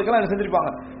 8, 9 என்ன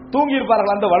செஞ்சிருப்பாங்க, தூங்கி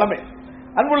இருப்பார்கள், அந்த வளமை.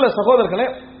 அன்புள்ள சகோதரர்களே,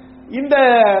 இந்த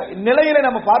நிலையில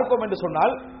நம்ம பார்ப்போம் என்று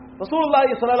சொன்னால்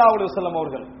ரசூலுல்லாஹி ஸல்லல்லாஹு அலைஹி வஸல்லம்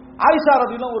அவர்கள் ஆயிஷா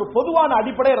ரலியல்லாஹு ஒரு பொதுவான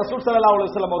அடிப்படை ரசூல் ஸல்லல்லாஹு அலைஹி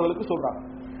வஸல்லம் அவர்களுக்கு சொல்றாங்க.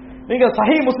 நீங்க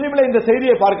சஹீஹ் முஸ்லிம்ல இந்த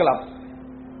செய்தியை பார்க்கலாம்.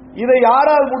 இதை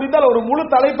யாரால் முடிந்தால் ஒரு முழு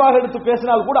தலைப்பாக எடுத்து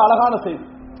பேசினால் கூட அழகான செய்தி.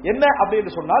 என்ன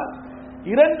அப்படின்னு சொன்னால்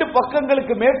 2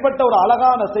 பக்கங்களுக்கு மேற்பட்ட ஒரு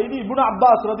அழகான செய்தி இப்னு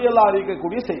அப்பாஸ் ரலியல்லாஹு அன்ஹு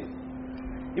அறிவிக்கக்கூடிய செய்தி.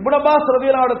 இப்னு அப்பாஸ்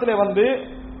ரலியல்லாஹு அன்ஹு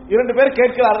 2 பேர்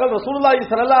கேட்கிறார்கள், ரசூலுல்லாஹி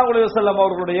ஸல்லல்லாஹு அலைஹி வஸல்லம்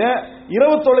அவர்களுடைய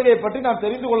இரவு தொழுகையை பற்றி நான்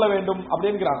தெரிந்து கொள்ள வேண்டும்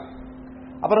அப்படிங்கிறாங்க.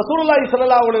 அப்ப ரசூலுல்லாஹி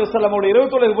ஸல்லல்லாஹு அலைஹி வஸல்லம் அவருடைய இரவு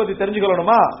தொழுகை பற்றி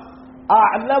தெரிஞ்சுக்கணுமா,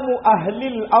 அஅலமு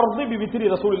அஹ்லில் அர்தி பிவித்ரி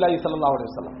ரசூலுல்லாஹி ஸல்லல்லாஹு அலைஹி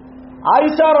வஸல்லம்,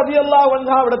 ஆயிஷா ரலியல்லாஹு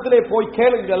அன்ஹா இடத்திலே போய்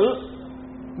கேளுங்கள்,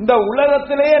 இந்த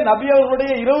உலகத்திலே நபி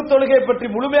அவர்களுடைய இரவு தொழுகையை பற்றி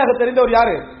முழுமையாக தெரிந்தவர்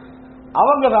யாரு,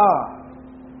 அவங்க தான்,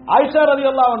 ஆயிஷா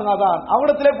ரலியல்லாஹு அன்ஹா தான்,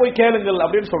 அவங்களிடத்திலே போய் கேளுங்கள்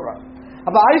அப்படின்னு சொல்றாங்க.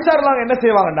 அப்ப ஆயிஷா ரலியல்லாஹு என்ன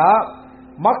செய்வாங்கன்னா,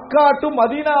 மக்கா டு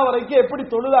மதீனா வரைக்கும் எப்படி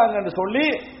தொழுதாங்கன்னு சொல்லி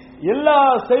எல்லா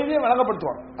செய்தியும்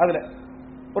விளங்கப்படுத்துவாங்க. அதுல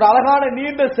ஒரு அழகான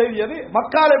நீண்ட செய்தி அது.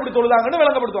 மக்கால எப்படி தொழுதாங்கன்னு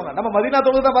விளங்கப்படுத்துவாங்க. நம்ம மதீனா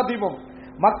தொழுதான் பார்த்திருப்போம்,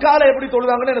 மக்கால எப்படி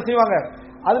தொழுதாங்கன்னு என்ன செய்வாங்க,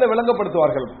 அதுல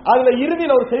விளங்கப்படுத்துவார்கள். அதுல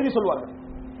இறுதியில் ஒரு செய்தி சொல்வார்கள்.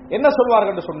 என்ன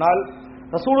சொல்வார்கள் என்று சொன்னால்,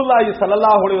 ரசூலுல்லாஹி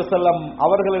ஸல்லல்லாஹு அலைஹி வஸல்லம்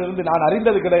அவர்களிலிருந்து நான்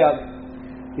அறிந்தது கிடையாது,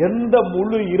 எந்த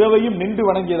முழு இரவையும் நின்று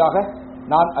வணங்கியதாக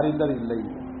நான் அறிந்தது இல்லை.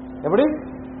 எப்படி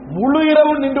முழு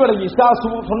இரவும் நின்று வணங்கி, இஷா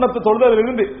சுன்னத்து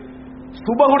தொழுதிலிருந்து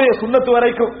சுபஹுடைய சுன்னத்து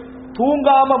வரைக்கும்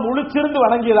தூங்காம முழிச்சிருந்து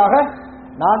வணங்கியதாக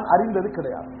நான் அறிந்தது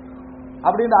கிடையாது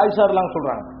அப்படின்னு ஆயிஷா ரலியல்லாஹு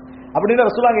சொல்றாங்க. அப்படின்னு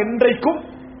ரசூலுல்லாஹ் என்றைக்கும்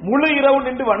முழு இரவு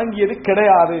நின்று வணங்கியது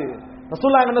கிடையாது.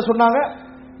 ரசூலுல்லாஹ் என்ன சொன்னாங்க,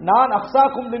 நான்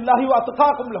அஃஸாக்கும் பில்லாஹி வ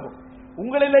அத்காக்கும் லஹு,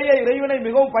 உங்களிலேயே இறைவனை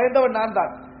மிகவும் பயந்தவன் நான்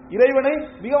தான், இறைவனை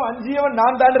மிகவும் அஞ்சியவன்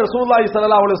நான் தான் ரசூலுல்லாஹி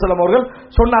ஸல்லல்லாஹு அலைஹி வஸல்லம் அவர்கள்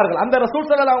சொன்னார்கள். அந்த ரசூல்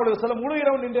ஸல்லல்லாஹு அலைஹி வஸல்லம் முழு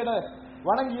இரவு நின்று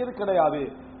வணங்கியது கிடையாது.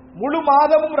 முழு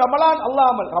மாதமும் ரமலான்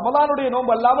அல்லாமல், ரமலானுடைய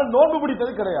நோன்பு அல்லாமல் நோன்பு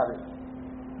பிடித்தது கிடையாது.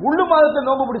 முழு மாதத்தை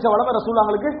நோன்பு பிடிச்ச வளமை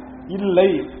ரசூலுல்லாஹ்களுக்கு இல்லை.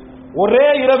 ஒரே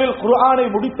இரவில் குர்ஆனை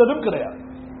முடித்ததும் கிடையாது.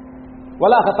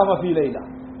 வலா ஹதம ஃபீ லைலா,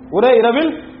 ஒரே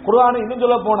இரவில் குர்ஆனை, இன்னும்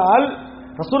சொல்ல போனால்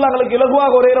ரசூலுல்லாஹ்களுக்கு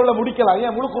இலகுவாக ஒரே இரவுல முடிக்கலாம்.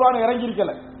 ஏன், முழு குர்ஆன் இறங்கி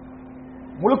இருக்கல,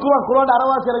 முழு குர்ஆன்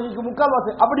அரவாசி இறங்கி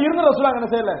முக்கால்வாசி, அப்படி இருந்து ரசூலுல்லாஹ்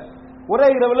என்ன செய்யல, ஒரே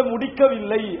இரவுல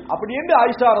முடிக்கவில்லை அப்படி என்று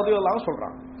ஆயிஷா ரலியல்லாஹு அன்ஹா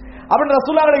சொல்றாங்க. அப்படி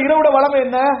ரசூலுல்லாஹ்வுடைய இரவுட வளமை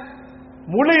என்ன,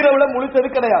 முழு இரவுல முழித்தது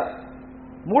கிடையாது,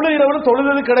 முழு இரவுல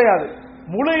தொழுதது கிடையாது,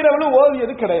 முழு இரவுல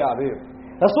ஓதியது கிடையாது.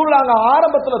 ரசூலுல்லாஹ்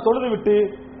ஆரம்பத்துல தொழுது விட்டு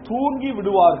தூங்கி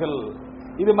விடுவார்கள்.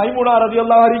 இது மைமூனா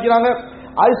ரலியல்லாஹு அறிவிக்கிறாங்க,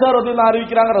 ஆயிஷா ரலியல்லாஹு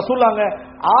அறிவிக்கிறாங்க. ரசூலுல்லாஹ்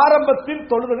ஆரம்பத்தில்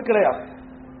தொழுதது கிடையாது.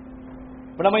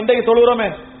 இப்ப நம்ம இன்றைக்கு தொழுகிறோமே,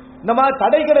 இந்த மாதிரி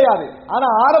தடை கிடையாது. ஆனா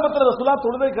ஆரம்பத்தில் ரசூலுல்லாஹ்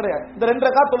தொழுதது கிடையாது. இந்த 2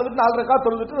 ரக்காத் தொழுதுட்டு 4 ரக்காத்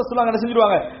தொழுதுட்டு ரசூலுல்லாஹ் என்ன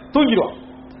செஞ்சிருவாங்க, தூங்கிடுவாங்க.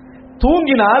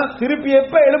 தூங்கினால் திருப்பி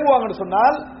எப்ப எழுப்புவாங்கன்னு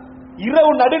சொன்னால் இரவு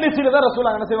நடுநிசில தான்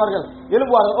ரசூலுல்லாஹ் என்ன செய்வார்கள்,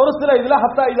 எழுப்புவார்கள். ஒரு சில இதுல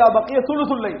ஹத்தா இதா பக்கிய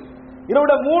சுலுசுல்லை,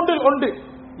 இரவுட 3/1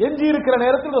 எஞ்சி இருக்கிற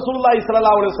நேரத்தில் ரசூலுல்லாஹி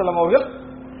ஸல்லல்லாஹு அலைஹி வஸல்லம் அவர்கள்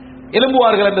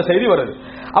எழும்புவார்கள் என்ற செய்தி வருது.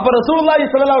 அப்ப ரசூலுல்லாஹி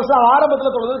ஸல்லல்லாஹு அலைஹி வஸல்லம்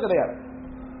ஆரம்பத்தில் தொழுது கிடையாது,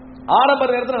 ஆரம்ப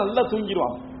நேரத்தில் நல்லா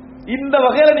தூங்கிடுவாங்க. இந்த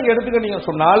வகையில நீங்க எடுத்துக்கிட்டீங்க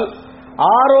சொன்னால்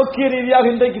ஆரோக்கிய ரீதியாக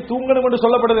இன்றைக்கு தூங்கணும் என்று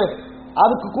சொல்லப்படுது,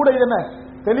 அதுக்கு கூட இது என்ன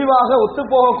தெளிவாக ஒத்து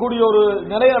போகக்கூடிய ஒரு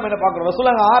நிலையை நம்ம என்ன பார்க்கிறோம்.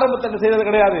 ரசூலுல்லாஹ் ஆரம்பத்தில் என்ன செய்தது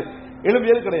கிடையாது,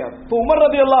 எழுப்பியது கிடையாது. இப்போ உமர்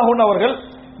ரலியல்லாஹு அன்ஹு அவர்கள்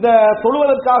இந்த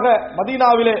தொழுவதற்காக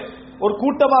மதீனாவிலே ஒரு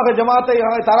கூட்டமாக ஜமாத்தை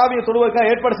தராவியை தொழுவதற்காக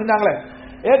ஏற்பாடு செஞ்சாங்களே,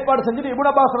 ஏற்பாடு செஞ்சுட்டு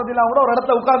இப்னு அப்பாஸ் ரலியல்லாஹு அன்ஹு ஒரு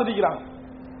இடத்துல உட்கார்ந்துட்டு இருக்கிறாங்க.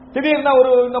 திடீர்னு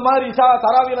ஒரு இந்த மாதிரி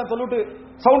தராவியெல்லாம் தொழுட்டு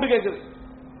சவுண்ட் கேட்குது,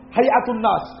 ஹைஅத்துன்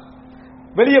நாஸ்,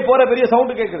 வெளியே போற பெரிய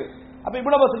சவுண்ட் கேட்குது. அப்ப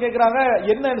இப்னு அப்பாஸ் கேட்கிறாங்க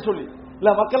என்னன்னு சொல்லி.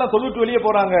 இல்ல மக்கள் தொழுவிட்டு வெளியே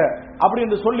போறாங்க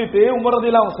அப்படின்னு சொல்லிட்டு உமர்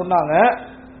ரலியல்லாஹு அவங்க சொன்னாங்க,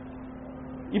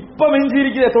 இப்ப மிஞ்சி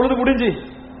இருக்கிற தொழுது முடிஞ்சு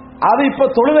அது இப்ப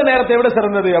தொழுத நேரத்தை விட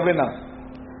சிறந்தது அப்படின்னா,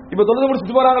 இப்ப தொழுது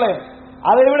முடிச்சுட்டு போறாங்களே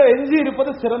அதை விட எஞ்சி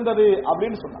இருப்பது சிறந்தது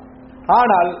அப்படின்னு சொன்னாங்க.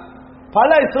 ஆனால் பல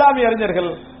இஸ்லாமிய அறிஞர்கள்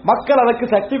மக்கள் அதற்கு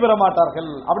சக்தி பெற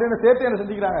மாட்டார்கள் அப்படின்னு சேர்த்து என்ன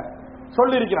செஞ்சுக்கிறாங்க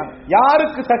சொல்லி இருக்கிறாங்க.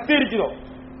 யாருக்கு சக்தி இருக்கிறோ,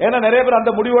 ஏன்னா நிறைய பேர்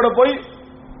அந்த முடிவோட போய்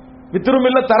வித்திரும்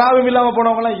இல்ல தராவும் இல்லாம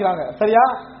போனவங்க எல்லாம் இருக்கிறாங்க, சரியா?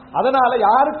 அதனால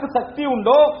யாருக்கு சக்தி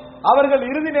உண்டோ அவர்கள்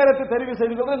இறுதி நேரத்தை தெரிவு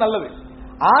செய்து கொள்வது நல்லது.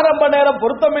 ஆரம்ப நேரம்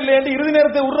பொருத்தம் இல்லை என்று இறுதி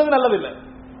நேரத்தை விடுறது நல்லதில்லை.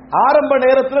 ஆரம்ப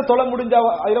நேரத்தில் தொழ முடிஞ்ச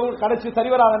கடைசி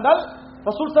சரிவராக என்றால்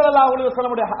ரசூல் ஸல்லல்லாஹு அலைஹி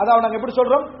வஸல்லம், அதாவது நாங்க எப்படி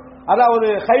சொல்றோம், அதாவது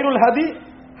கைருல் ஹதி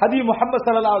ஹதி முஹம்மது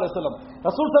ஸல்லல்லாஹு அலைஹி வஸல்லம்,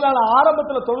 ரசூல் ஸல்லல்லாஹு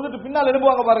ஆரம்பத்தில் தொழுதுட்டு பின்னால்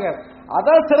எழுப்புவாங்க பாருங்க,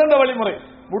 அதான் சிறந்த வழிமுறை.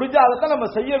 முடிஞ்சா அதைத்தான் நம்ம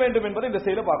செய்ய வேண்டும் என்பதை இந்த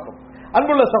செய்தியில பார்க்கிறோம்.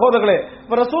 அன்புள்ள சகோதரர்களே,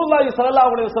 ரசூலுல்லாஹி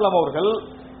ஸல்லல்லாஹு அலைஹி வஸல்லம் அவர்கள்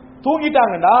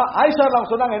தூங்கிட்டாங்கன்னா ஆயிஷா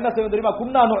ரலியல்லாஹு சொன்னாங்க, என்ன செய்வது தெரியுமா,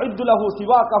 குன்னா நுஇத்து லஹு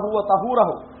சிவாகஹு வ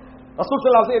தஹூரஹு, ரசூல்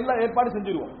ஸல்லல்லாஹு அலைஹி எல்லாம் ஏற்பாடு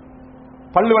செஞ்சிருவோம்.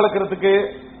 பல்லு விளக்குறதுக்கு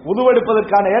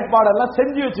உதுவெடுப்பதற்கான ஏற்பாடெல்லாம்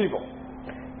செஞ்சு வச்சிருக்கோம்.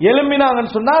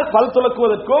 எலும்பினாங்கன்னு சொன்னால் பல்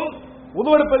துலக்குவதற்கும்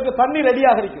உதுவெடுப்பதற்கு தண்ணி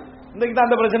ரெடியாக இருக்கும். இன்னைக்கு தான்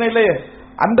அந்த பிரச்சனை இல்லையே,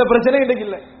 அந்த பிரச்சனை இன்னைக்கு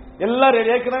இல்லை. எல்லாம்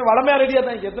ஏற்கனவே வளமையா ரெடியா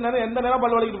தான், எத்தனை நேரம் எந்த நேரம்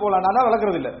பல் வலிக்கிட்டு போகலாம், நான்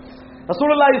விளக்குறது இல்லை.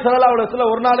 ரசூலுல்லாஹி ஸல்லல்லாஹு அலைஹி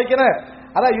வஸல்லம் ஒரு நாளைக்கு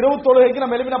அதான் இரவு தொழுகைக்கு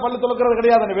நம்ம எலும்பினா பல்லு துலக்கிறது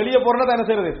கிடையாது, வெளியே போறோம்னா தான் என்ன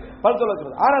செய்யறது பல்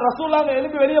துலக்கிறது. ஆனா ரசூலுல்லாஹ்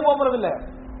எலும்பி வெளியே போறது இல்லை.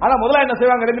 ஆனா முதல்ல என்ன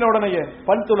செய்வாங்க, எலும்பின உடனே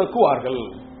பல் துலக்குவார்கள்.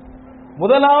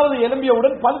 முதலாவது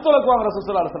எலும்பியவுடன் பல் துலக்குவாங்க ரசூல்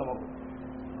ஸல்லல்லாஹு அலைஹி வஸல்லம்.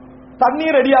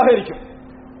 தண்ணீர் ரெடியாக இருக்கும்.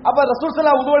 அப்ப ரசூல்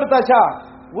ஸல்லல்லாஹு உதுவெடுத்தாச்சா,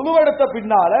 உதுவெடுத்த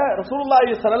பின்னால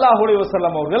ரசூலுல்லாஹி ஸல்லல்லாஹு அலைஹி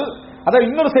வஸல்லம் அவர்கள், அத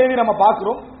இன்னொரு செய்தி நம்ம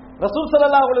பார்க்கிறோம், ரசூல்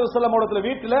ஸல்லல்லாஹு அலைஹி வஸல்லம் அவர்கள்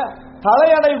வீட்டுல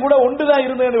தலையணை கூட ஒன்றுதான்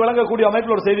இருந்தது என்று விளங்கக்கூடிய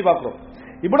அமைப்பில் ஒரு செய்தி பார்க்கிறோம்.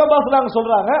 இப்னு அப்பாஸ்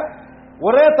சொல்றாங்க,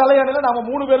 ஒரே தலையணையில நாம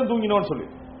 3 பேரும் தூங்கினோம்னு சொல்லி.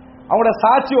 அவங்களோட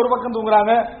சாட்சி ஒரு பக்கம்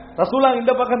தூங்குறாங்க, ரசூலுல்லாஹ்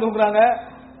இந்த பக்கம் தூங்குறாங்க,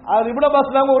 அது இப்னு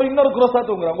அப்பாஸ் ஒரு இன்னொரு குரோஸா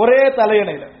தூங்குறாங்க, ஒரே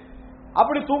தலையணையில.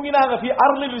 அப்படி தூங்கினாங்க.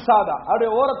 அர்லில் விசாதா, அப்படியே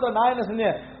ஓரத்துல நான் என்ன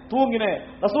செஞ்சேன் தூங்கினேன்.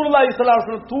 ரசூலுல்லாஹி ஸல்லல்லாஹு அலைஹி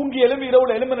வஸல்லம் தூங்கி எழும்பி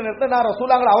இரவுல எழும்பின நேரத்தை நான்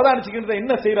ரசூலுல்லாஹ் அவதானிச்சுக்கிட்டு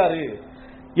என்ன செய்யறாரு,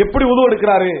 எப்படி உது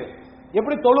எடுக்கிறாரு,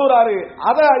 எப்படி தொழுறாரு,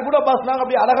 அதை இப்னு அப்பாஸ்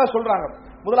அப்படி அழகா சொல்றாங்க.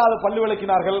 முதலாவது பல்லு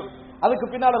விளக்கினார்கள், அதுக்கு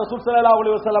பின்னால ரசூல் ஸல்லல்லாஹு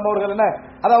அலைஹி வஸல்லம் அவர்கள் என்ன,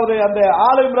 அதாவது அந்த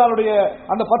ஆல இம்ரானுடைய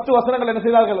அந்த 10 வசனங்கள் என்ன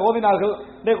செய்தார்கள் ஓதினார்கள்.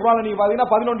 இந்த குர்ஆன்ல நீங்க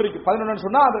பாத்தீங்கன்னா 11 இருக்கு. 11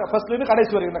 சொன்னா அது ஃபர்ஸ்ட்ல இருந்து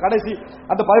கடைசி வரைக்கும், இந்த கடைசி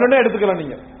அந்த 11 எடுத்துக்கலாம்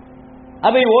நீங்க.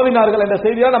 அதை ஓதினார்கள் என்ற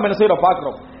செய்தியை நம்ம என்ன செய்யறோம்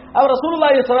பார்க்கிறோம். அவர்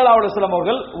ரசூலுல்லாஹி ஸல்லல்லாஹு அலைஹி வஸல்லம்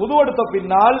அவர்கள் உது எடுத்த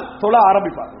பின்னால் தொழ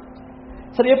ஆரம்பிப்பார்கள்.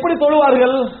 சரி, எப்படி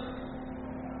தொழுவார்கள்,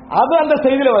 அது அந்த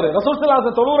செய்தியில வரும். ரசூல் ஸல்லல்லாஹு அலைஹி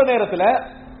வஸல்லம் தொழுகிற நேரத்தில்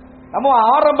நம்ம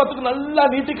ஆரம்பத்துக்கு நல்லா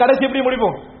நீட்டி கடைசி எப்படி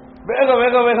முடிப்போம்,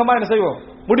 வேகமா என்ன செய்வோம்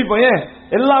முடிப்போம். ஏன்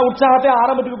எல்லா உற்சாகத்தையும்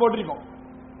ஆரம்பத்துக்கு போட்டிருப்போம்,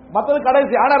 மற்றது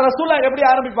கடைசி. ஆனா ரசூலுல்லாஹ் எப்படி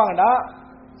ஆரம்பிப்பாங்கன்னா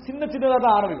சின்ன சின்னதா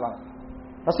தான் ஆரம்பிப்பாங்க.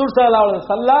 ரசூல் ஸல்லல்லாஹு அலைஹி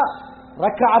வஸல்லம்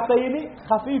ரக்அத்தைனி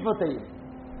ஹஃபீஃபத்தைனி,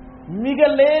 மிக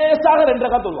லேசாக 2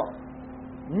 ரக்காத் தொழுவாங்க,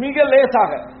 மிக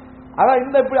லேசாக. அதான்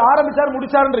இந்த இப்படி ஆரம்பிச்சார்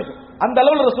முடிச்சாருன்னு இருக்கு, அந்த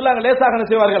அளவுல ரசூலுல்லாஹ் லேசாக என்ன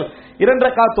செய்வார்கள் 2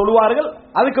 ரக்காத் தொழுவார்கள்.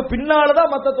 அதுக்கு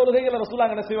பின்னால்தான் மற்ற தொழுகைகளை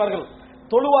ரசூலுல்லாஹ் என்ன செய்வார்கள்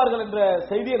தொழுவார்கள் என்ற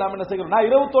செய்தியை நாம் என்ன செய்கிறோம். நான்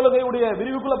இரவு தொழுகையுடைய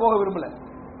விரிவுக்குள்ள போக விரும்பல,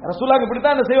 ரசூலுல்லாஹ்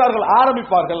இப்படித்தான் என்ன செய்வார்கள்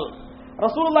ஆரம்பிப்பார்கள்.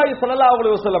 ரசூலுல்லாஹி ஸல்லல்லாஹு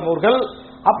அலைஹி வஸல்லம் அவர்கள்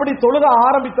அப்படி தொழுக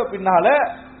ஆரம்பித்த பின்னால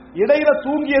இடையில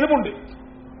தூங்கியதும் உண்டு,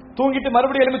 தூங்கிட்டு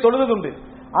மறுபடியும் எழுப்பி தொழுது உண்டு.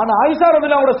 ஆனா ஆயிஷா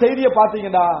ரலியல்லாஹு செய்தியை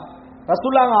பாத்தீங்கன்னா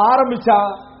ரசூலுல்லாஹ் ஆரம்பிச்சா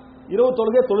இரவு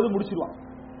தொழுகையை தொழுது முடிச்சிருவாங்க.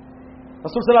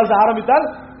 ரசூல் ஸல்லல்லாஹு அலைஹி ஆரம்பித்தால்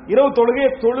இரவு தொழுகையை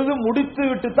தொழுது முடித்து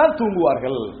விட்டு தான்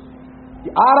தூங்குவார்கள்.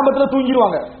 ஆரம்பத்தில்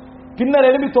தூங்கிடுவாங்க, பின்னர்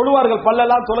எழுப்பி தொழுவார்கள்,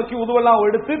 பல்லெல்லாம் துலக்கி உதுவெல்லாம்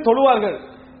எடுத்து தொழுவார்கள்.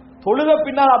 தொழுத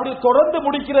பின்னால் அப்படி தொடர்ந்து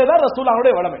முடிக்கிறதா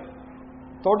ரசூலுல்லாஹ்வுடைய வழமை.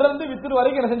 தொடர்ந்து வித்திரு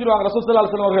வரைக்கும் என்ன செஞ்சிருவாங்க ரசூல் ஸல்லல்லாஹு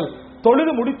அலைஹி அவர்கள்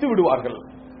தொழுது முடித்து விடுவார்கள்.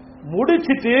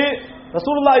 முடிச்சிட்டு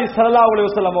ரசூலுல்லாஹி ஸல்லல்லாஹு அலைஹி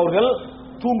வஸல்லம் அவர்கள்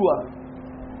தூங்குவார்கள்.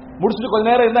 முடிச்சிட்டு கொஞ்ச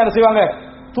நேரம் இருந்தா என்ன செய்வாங்க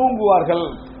தூங்குவார்கள்.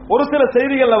 ஒரு சில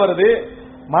செய்திகள்ல வருது,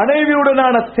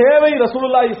 மனைவியுடனான தேவை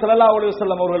ரசூலுல்லாஹி ஸல்லல்லாஹு அலைஹி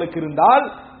வஸல்லம் அவர்களுக்கு இருந்தால்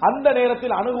அந்த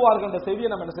நேரத்தில் அணுகுவார்கள் என்ற செய்தியை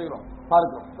நம்ம என்ன செய்கிறோம்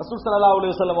பார்க்கிறோம். ரசூல் ஸல்லல்லாஹு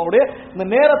அலைஹி வஸல்லம் அவருடைய இந்த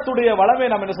நேரத்துடைய வளமை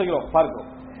நம்ம என்ன செய்கிறோம் பார்க்கிறோம்.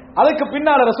 அதுக்கு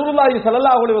பின்னால ரசூலுல்லாஹி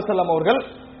ஸல்லல்லாஹு அலைஹி வஸல்லம் அவர்கள்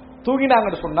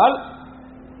தூங்கினாங்கன்னு சொன்னால்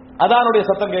அதானுடைய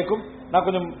சத்தம் கேட்கும். நான்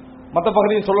கொஞ்சம் மற்ற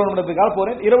பகுதியும் சொல்லணும்ன்றதுக்காக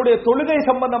போறேன். இரவுடைய தொழுகை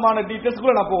சம்பந்தமான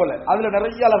டீடைல்ஸ்க்குள்ள நான் போகல, அதுல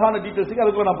நிறைய அழகான டீடைல்ஸ்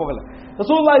அதுக்குள்ள நான் போகல.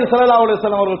 ரசூலுல்லாஹி ஸல்லல்லாஹு அலைஹி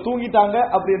வஸல்லம் அவர்கள் தூங்கிட்டாங்க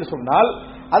அப்படின்னு சொன்னால்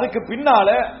அதுக்கு பின்னால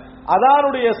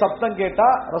அதானுடைய சத்தம் கேட்டா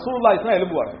ரசூலுல்லாஹி ஸல்லல்லாஹு அலைஹி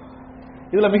எழும்புவார்கள்.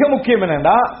 இதுல மிக முக்கியம்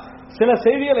என்னன்னா, சில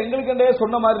செய்திகள் எங்களுக்கே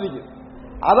சொன்ன மாதிரி இருக்கு.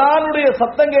 அதானுடைய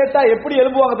சத்தம் கேட்டா எப்படி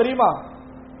எழும்புவாங்க தெரியுமா,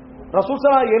 ரசூல்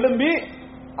ஸல்லல்லாஹு அலைஹி எழும்பி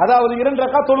அதாவது 2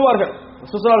 ரக்காத் தொழுவார்கள்.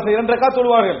 ரசூல் ஸல்லல்லாஹு அலைஹி 2 ரக்காத்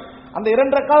தொழுவார்கள். அந்த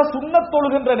 2 ரக்காத் சுன்னத்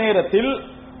தொழுகின்ற நேரத்தில்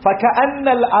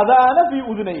ஃபகஅன்னல் அதான ஃபீ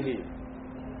உதுனைஹி,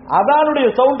 அதானுடைய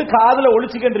சவுண்ட் காதுல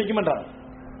ஒலிச்சுக்கிட்டு இருக்கும் என்றார்.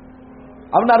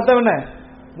 அவன் அர்த்தம் என்ன,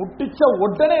 முட்டிச்ச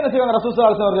உடனே என்ன செய்வாங்க ரசூல்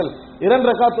ஸல்லல்லாஹு அலைஹி அவர்கள் 2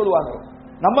 ரக்காத் தொழுவாங்க.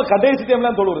 நம்ம கடைசி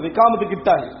டைம்ல தொழுவது இகாமத்து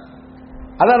கிட்டா.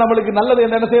 அதான் நம்மளுக்கு நல்லது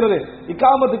என்ன செய்யறது,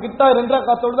 இகாமத்து கிட்டா 2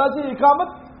 ரக்காத் தொழுதாச்சு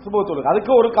இகாமத் சுபஹ் தொழுது.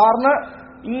 அதுக்கு ஒரு காரணம்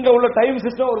இங்க உள்ள டைம்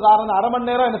சிஸ்டம் ஒரு காரணம். அரை மணி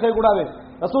நேரம் என்ன செய்யக்கூடாது,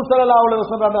 ரசூல் ஸல்லல்லாஹு அலைஹி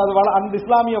வஸல்லம் அந்த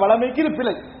இஸ்லாமிய வளமைக்கு இது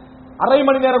பிழை. அரை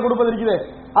மணி நேரம் கொடுப்பது இருக்குது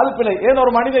அது பிழை. ஏன்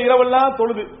ஒரு மனித இரவெல்லாம்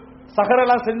தொழுது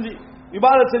சஹரெல்லாம் செஞ்சு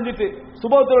இபாதத் செஞ்சுட்டு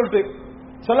சுபஹ் தொழுது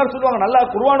சிலர் சொல்லுவாங்க நல்லா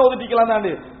குர்ஆன் ஓதிட்டிக்கலாம்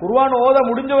தாண்டி. குர்ஆன் ஓத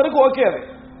முடிஞ்சவருக்கு ஓகே, அது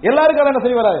எல்லாருக்கும் அதை என்ன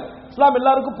செய்வாரு. இஸ்லாம்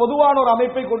எல்லாருக்கும் பொதுவான ஒரு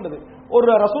அமைப்பை கொண்டது. ஒரு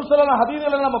ரசூல் ஸல்லல்லாஹு அலைஹி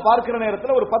வஸல்லம் நம்ம பார்க்கிற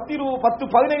நேரத்தில் ஒரு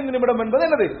 10-15 நிமிடம் என்பது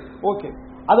என்னது ஓகே.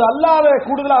 அது அல்லாஹ்வை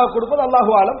கூடுதலாக கொடுப்பது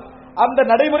அல்லாஹு ஆலம். அந்த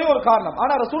நடைமுறை ஒரு காரணம்.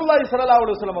 ஆனா ரசூலுல்லாஹி ஸல்லல்லாஹு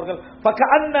அலைஹி வஸல்லம் அவர்கள்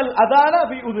ஃபகஅன்னல் அதான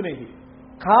ஃபீ உதுனிஹி,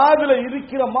 காதுல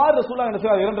இருக்கிற மாதிரி ரசூலுல்லாஹ் என்ன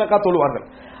செய்வாங்க 2 ரக்காத் தொழுவார்கள்.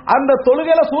 அந்த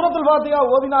தொழுகையில சூரத்துல் ஃபாத்திஹா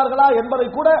ஓதினார்களா என்பதை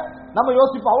கூட நம்ம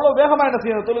யோசிப்போம். அவ்வளவு வேகமா என்ன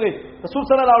செய்யற தொழுகை ரசூல்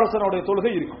ஸல்லல்லாஹு அலைஹி வஸல்லம் உடைய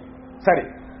தொழுகை இருக்கும். சரி,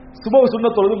 சுபஹ்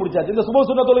சுன்னத் தொழுது முடிச்சாச்சு. இந்த சுபஹ்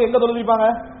சுன்னத் தொழுகை எங்க தொழுவிப்பாங்க,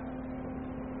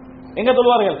 எங்க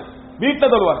தொழுவார்கள், வீட்ல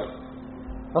தொழுவார்கள்.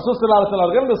 ரசூல் ஸல்லல்லாஹு அலைஹி வஸல்லம்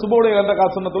அவர்கள் இந்த சுபஹுடைய 2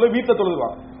 ரக்காத் சுன்னத் தொழுகை வீட்ல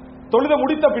தொழுவாங்க. தொழுது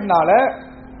முடித்த பின்னால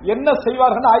என்ன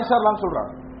செய்வார்கள் ஆயிஷா ரலியல்லாஹு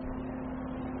சொல்றாங்க,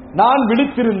 நான்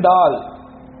விழித்திருந்தால்,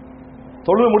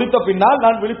 தொழுது முடித்த பின்னால்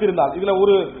நான் விழித்திருந்தால். இதுல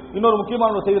ஒரு இன்னொரு முக்கியமான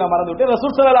ஒரு செய்தி நான் மறந்து விட்டேன்.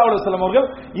 ரசூல் ஸல்லல்லாஹு அலைஹி வஸல்லம் அவர்கள்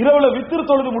இரவுல வித்ர்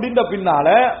தொழுது முடிந்த பின்னால,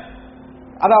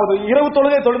 அதாவது இரவு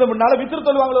தொழுகை தொழுத பின்னால வித்ர்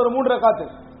தொழுவாங்க ஒரு 3 ரக்காத்.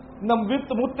 இந்த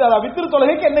வித்ர்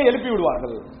தொழுகைக்கு என்ன எழுப்பி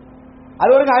விடுவார்கள்.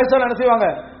 அது வரைக்கும் ஆயிஷா என்ன செய்வாங்க,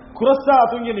 குரஸா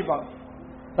தூங்கி நிற்பாங்க.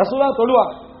 ரசூலுல்லாஹ்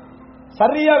தொழுவாங்க.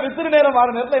 சரியா வித்ர் நேரம்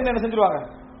ஆன நேரத்தில் என்ன செஞ்சிருவாங்க,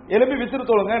 எழுப்பி வித்ர்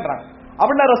தொழுங்கன்றாங்க.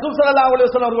 அப்படின்னா ரசூல் ஸல்லல்லாஹு அலைஹி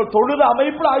வஸல்லம் அவர்கள் தொழுத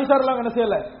அமைப்புல ஆயிஷா ரலியல்லாஹு என்ன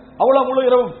செய்யல, அவ்வளவு முழு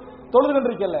இரவும் தொழுது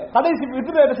கொண்டிருக்கல. கடைசி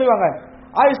வித்ர் என்ன செய்வாங்க,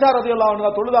 ஆயிஷா ரலியல்லாஹு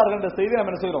அன்ஹா தொழுதார்கள் என்ற செய்தி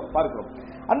நம்ம என்ன செய்கிறோம் பார்க்கிறோம்.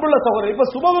 அன்புள்ள சகோதரர், இப்ப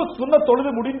சுபஹ் சுன்னத் தொழுது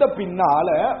முடிந்த பின்னால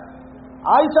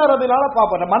ஆயிஷா ரலியல்லாஹு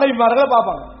பாப்பாங்க, மனைவிமார்களை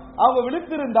பாப்பாங்க. அவங்க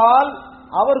விழித்திருந்தால்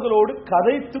அவர்களோடு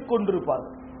கதைத்துக்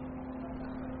கொண்டிருப்பார்கள்.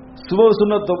 சுபஹ்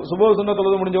சுன்னத்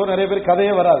தொழுது முடிஞ்சவங்க நிறைய பேர்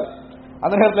கதையே வராது.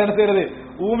 அந்த நேரத்தில் என்ன செய்யறது,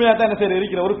 ஊமையா தான் என்ன செய்யறது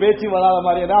இருக்கிற ஒரு பேச்சு வராத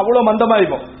மாதிரி அவ்வளவு மந்தமா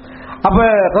இருக்கும். அப்ப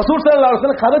ரசூல் ஸல்லல்லாஹு அலைஹி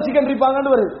வஸல்லம்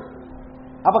கதைச்சிக்கன்றிருப்பாங்கன்னு வருது.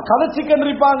 அப்ப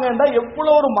கதைச்சிக்கன்றிருப்பாங்கன்னா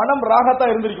எவ்வளவு ஒரு மனம் ராகத்தா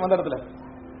இருந்திருக்கும் அந்த இடத்துல.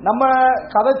 நம்ம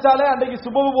கதைச்சாலே அன்றைக்கு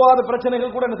சுபஹ் போகாத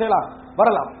பிரச்சனைகள் கூட என்ன செய்யலாம்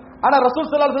வரலாம். ஆனா ரசூல்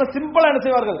ஸல்லல்லாஹு அலைஹி வஸல்லம் சிம்பிளா என்ன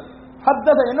செய்வார்கள்,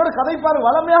 ஹத்தத என்னோட கதைப்பார்கள்,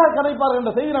 வளமையாக கதைப்பார்கள்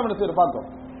என்ற செய்தி நம்ம என்ன செய்ய பார்த்தோம்.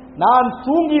 நான்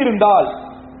தூங்கி இருந்தால்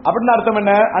அப்படின்னு அர்த்தம்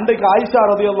என்ன, அன்றைக்கு ஆயிஷா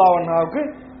ரலியல்லாஹு அன்ஹாவுக்கு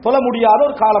தொழ முடியாத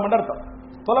ஒரு காலம் என்று அர்த்தம்,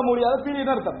 தொழ முடியாத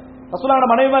பீரியட் அர்த்தம்.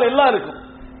 ரசூலுல்லாஹ் மனைவிமார் எல்லாம் இருக்கும்.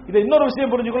 இதை இன்னொரு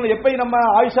விஷயம் புரிஞ்சுக்கணும், எப்பயும் நம்ம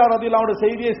ஆயிஷா ரலியல்லாஹு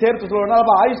செய்தியை சேர்த்து சொல்லணும்.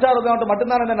 அப்ப ஆயிஷா ரலியல்லாஹு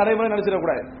மட்டும்தான் இந்த நடைமுறை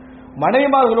நினைச்சிடக்கூடாது.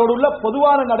 மனைவிமார்களோடு உள்ள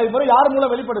பொதுவான நடைமுறை யார்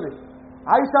மூலம் வெளிப்படுது,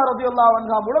 ஆயிஷா ரலியல்லாஹு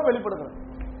அன்ஹா மூலம் வெளிப்படுகிறது.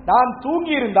 நான்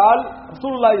தூங்கி இருந்தால்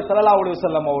ரசூலுல்லாஹி ஸல்லல்லாஹு அலைஹி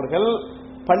வஸல்லம் அவர்கள்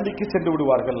பள்ளிக்கு சென்று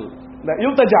விடுவார்கள்,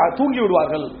 தூங்கி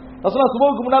விடுவார்கள். ரசூலுல்லாஹ்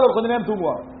சுபஹ்வுக்கு முன்னால் ஒரு கொஞ்ச நேரம்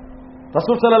தூங்குவாங்க.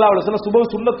 ரசூல் ஸல்லல்லாஹு அலைஹி வஸல்லம்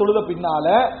சுபஹ் சுன்னத் தொழுத பின்னால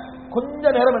கொஞ்ச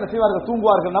நேரம் என்ன செய்வார்கள்,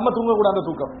 தூங்குவார்கள். நம்ம தூங்கக்கூடாது அந்த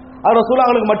தூக்கம், அது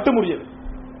ரசூலுல்லாஹ்வுக்கு மட்டும் முடியாது.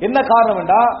 என்ன காரணம்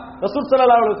என்றா ரசூல்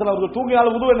ஸல்லல்லாஹு அலைஹி வஸல்லம் அவர்கள்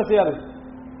தூங்கினாலும் வுது என்ன செய்யாது,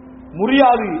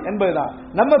 முடியாது என்பதுதான்.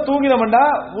 நம்ம தூங்கினோம்னா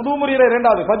வுது முறியற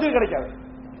இரண்டாவது ஃபஜ்ர் கிடைக்காது.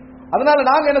 அதனால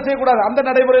நாங்க என்ன செய்யக்கூடாது, அந்த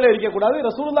நடைமுறையில இருக்கக்கூடாது.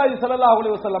 ரசூலுல்லாஹி ஸல்லல்லாஹு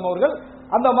அலைஹி வஸல்லம் அவர்கள்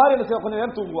அந்த மாதிரி என்ன செய்ய கொஞ்ச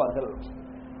நேரம் தூங்குவார்கள்.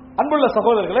 அன்புள்ள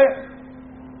சகோதரர்களே,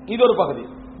 இது ஒரு பகுதி.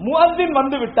 முஅத்தின்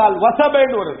வந்து விட்டால்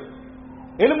வசபேண்டு வருது,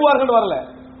 எழும்புவார்கள் வரல,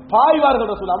 பாய்வார்கள்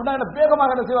ரசூல். அப்படின்னா என்ன,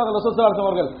 வேகமாக என்ன செய்வார்கள் ரசூல் ஸல்லல்லாஹு அலைஹி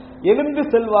வஸல்லம் அவர்கள் எழுந்து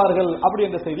செல்வார்கள் அப்படி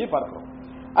என்ற செய்தியை பார்க்கிறோம்.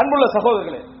 அன்புள்ள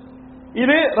சகோதரர்களே,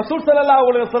 இது ரசூல் ஸல்லல்லாஹு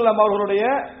அலைஹி வஸல்லம் அவர்களுடைய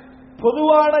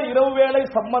பொதுவான இரவு வேளை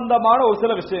சம்பந்தமான ஒரு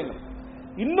சில விஷயங்கள்.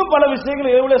 இன்னும் பல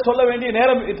விஷயங்கள் இரவுல சொல்ல வேண்டிய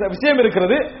நேரம் விஷயம்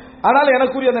இருக்கிறது. ஆனால்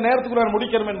எனக்குரிய அந்த நேரத்துக்கு நான்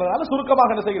முடிக்கணும் என்பதனால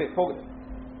சுருக்கமாக என்ன செய்கிறேன் போகுது.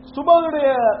 சுபஹுடைய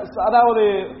அதாவது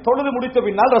தொழுது முடித்த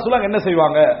பின்னால் ரசூலுல்லாஹ் என்ன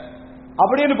செய்வாங்க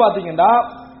அப்படின்னு பாத்தீங்கன்னா,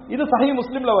 இது சஹீஹ்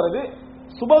முஸ்லிம்ல வருது.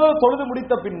 சுபஹ் தொழுது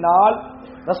முடித்த பின்னால்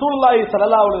ரசூலுல்லாஹி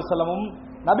ஸல்லல்லாஹு அலைஹி வஸல்லமும்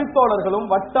நபித்தோழர்களும்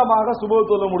வட்டமாக சுபஹ்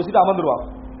தொழுது முடிச்சிட்டு அமர்ந்துருவாங்க.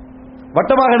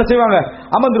 வட்டமாக என்ன செய்வாங்க,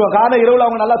 அமர்ந்துருவாங்க. காரணம் இரவுல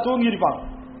அவங்க நல்லா தூங்கி இருப்பாங்க.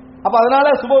 அப்ப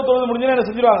அதனால சுபஹ் தொழுது முடிஞ்சா என்ன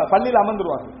செஞ்சிருவாங்க, பள்ளியில்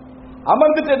அமர்ந்துருவாங்க.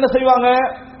 அமர்ந்துட்டு என்ன செய்வாங்க,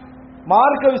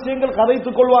 மார்க்க விஷயங்கள்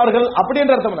கதைத்துக் கொள்வார்கள்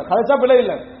அப்படின்ற அர்த்தம் இல்லை, கதைச்சா பிழை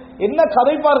இல்லை. என்ன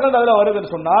கதைப்பார்கள் அதுல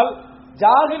வருதுன்னு சொன்னால்,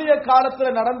 ஜாகிலிய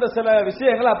காலத்தில் நடந்த சில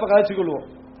விஷயங்களை அப்ப கதைச்சு கொள்வோம்.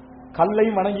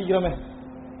 கல்லையும் வணங்கிக்கிறோமே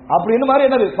அப்படின்னு மாதிரி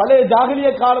என்னது, பழைய ஜாகிலிய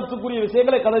காலத்துக்குரிய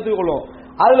விஷயங்களை கதைத்துக் கொள்வோம்.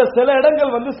 அதுல சில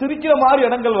இடங்கள் வந்து சிரிக்கிற மாதிரி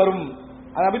இடங்கள் வரும்.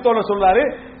 நபித்தோழர் சொல்றாரு,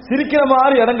 சிரிக்கிற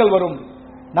மாதிரி இடங்கள் வரும்.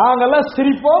 நாங்கெல்லாம்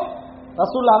சிரிப்போம்,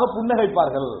 ரசூலுல்லாஹ்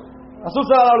புன்னகைப்பார்கள். ரசூல்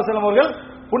ஸல்லல்லாஹு அலைஹி வஸல்லம் அவர்கள்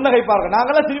புன்னகைப்பார்கள்.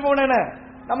 நாங்கெல்லாம் சிரிப்போம், என்ன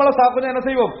நம்மள கொஞ்சம் என்ன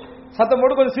செய்வோம், சத்தம்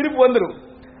போட்டு கொஞ்சம் சிரிப்பு வந்துடும்.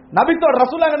 நபித்தோழர்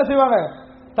ரசூலுல்லாஹ் என்ன செய்வாங்க,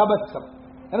 தபஸ்ஸம்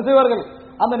என்ன செய்வார்கள்,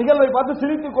 அந்த நிகழ்வை பார்த்து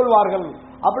சிரித்துக் கொள்வார்கள்.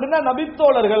 அப்படின்னா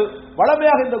நபித்தோழர்கள்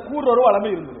வளமையாக இந்த கூர் ஒரு வளமை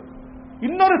இருந்தது.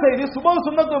 இன்னொரு செய்தி, சுபஹ்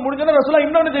சுன்னத்து முடிஞ்சோன்னா ரசூலுல்லாஹ்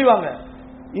இன்னொன்னு செய்வாங்க,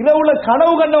 இரவுல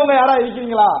கனவு கண்டவங்க யாரா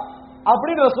இருக்கீங்களா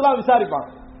அப்படின்னு ரசூலுல்லாஹ் விசாரிப்பாங்க.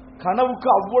 கனவுக்கு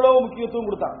அவ்வளவு முக்கியத்துவம்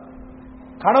கொடுத்தாங்க.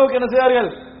 கனவுக்கு என்ன செய்வார்கள்?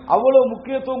 அவ்வளவு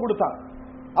முக்கியத்துவம் கொடுத்தாங்க.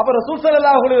 அப்ப ரசூல்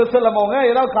ஸல்லல்லாஹு அலைஹி வஸல்லம் அவங்க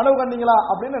ஏதாவது கனவு கண்டீங்களா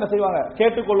அப்படின்னு என்ன செய்வாங்க?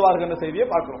 கேட்டுக்கொள்வார்கள் என்ற செய்தியை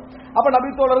பார்க்கிறோம். அப்ப நபி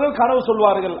தோழர்கள் கனவு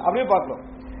சொல்வார்கள் அப்படியே பார்க்கிறோம்.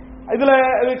 இதுல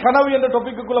கனவு என்ற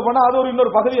டாபிக்குள்ள போனா அது ஒரு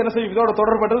இன்னொரு பகுதி என்ன செய்யும், இதோட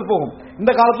தொடர்பட்டது போகும்.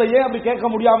 இந்த காலத்துல ஏன் அப்படி கேட்க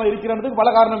முடியாம இருக்கிறதுக்கு பல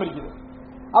காரணம் இருக்குது.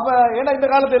 அப்ப ஏன்னா இந்த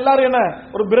காலத்துல எல்லாரும் என்ன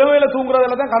ஒரு பிரமையில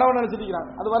தூங்குறதுல தான் கனவு நினைச்சிட்டு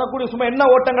இருக்காங்க. அது வரக்கூடிய சும்மா என்ன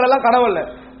ஓட்டங்கள் எல்லாம் கனவு இல்ல,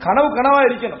 கனவு கனவா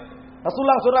இருக்கணும்.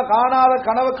 ரசூலுல்லாஹ் சொல்ற காணாத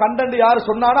கனவு கண்டண்டு யாரு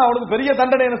சொன்னானோ அவனுக்கு பெரிய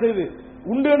தண்டனை என்ன செய்யுது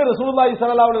உண்டு என்று ரசூலுல்லாஹி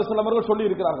ஸல்லல்லாஹு அலைஹி வஸல்லம் அவர்கள் சொல்லி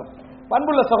இருக்கிறார்கள்.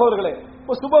 பண்புள்ள சகோதரர்களே,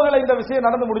 இப்போ சுபஹ்ல இந்த விஷயம்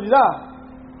நடந்து முடிஞ்சுதா?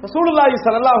 ரசூலுல்லாஹி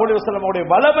ஸல்லல்லாஹு அலைஹி வஸல்லம் அவருடைய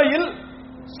வலமையில்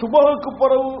சுபஹுக்கு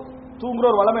பிறகு தூங்குற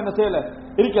ஒரு வளமை என்ன செய்யல,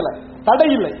 இருக்கல, தடை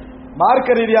இல்லை,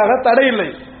 மார்க்க ரீதியாக தடை இல்லை.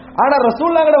 ஆனா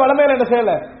ரசூலுல்லாஹோட வளமையில என்ன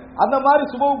செய்யல, அந்த மாதிரி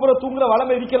சுபஹுக்கு பிறகு தூங்குற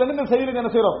வளமை இருக்கலன்னு இந்த செய்தியில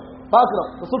என்ன செய்யறோம் பார்க்கிறோம்.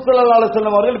 ரசூல் ஸல்லல்லாஹு அலைஹி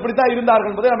வஸல்லம் அவர்கள் இப்படித்தான்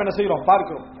இருந்தார்கள் என்பதை நம்ம என்ன செய்யறோம்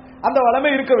பார்க்கிறோம். அந்த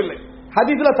வளமை இருக்கவில்லை.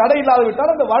 ஹதீஸ்ல தடை இல்லாத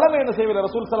விட்டால் அந்த வளமை என்ன செய்யவில்லை,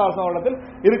 ரசூல் ஸல்லல்லாஹு அலைஹி வஸல்லம்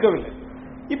இருக்கவில்லை.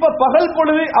 இப்ப பகல்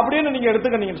பொழுது அப்படின்னு நீங்க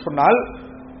எடுத்துக்கிட்டீங்கன்னு சொன்னால்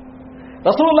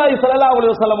ரசூலுல்லாஹி ஸல்லல்லாஹு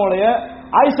அலைஹி வஸல்லம் உடைய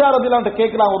ஆயிஷா ரலியல்லாஹு அன்ஹா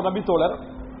கேக்குறாங்க ஒரு நபி தோழர்,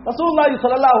 ரசூலுல்லாஹி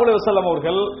ஸல்லல்லாஹு அலைஹி வஸல்லம்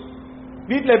அவர்கள்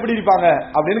வீட்ல எப்படி இருப்பாங்க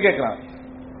அப்படின்னு கேக்குறாங்க.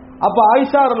 அப்ப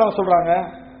ஆயிஷா ரலியல்லாஹு சொல்றாங்க,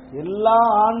 எல்லா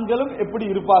ஆண்களும் எப்படி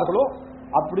இருப்பார்களோ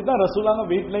அப்படிதான் ரசூலுல்லாஹ்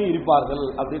வீட்லயும் இருப்பார்கள்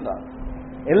அப்படின்றாங்க.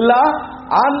 எல்லா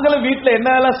ஆண்களும் வீட்ல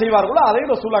என்னெல்லாம் செய்வார்களோ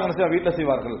அதையும் ரசூலுல்லாஹ் வீட்ல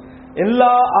செய்வார்கள்.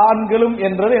 எல்லா ஆண்களும்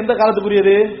என்றது எந்த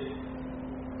காலத்துக்குரியது?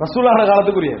 ரசூலுல்லாஹ்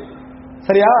காலத்துக்குரியது.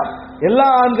 சரியா? எல்லா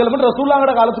ஆண்களும்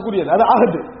ரசூலுல்லாஹ் காலத்துக்குரியது. அது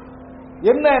ஆகுது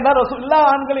என்ன, எல்லா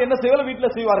ஆண்களும் என்ன செய்வார்கள் வீட்ல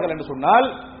செய்வார்கள் என்று சொன்னால்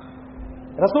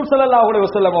ரசூல் ஸல்லல்லாஹு அலைஹி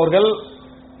வஸல்லம் அவர்கள்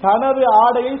தனது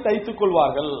ஆடையை தைத்துக்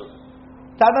கொள்வார்கள்.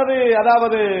 தனது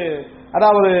அதாவது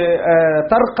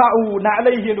தர்கஉ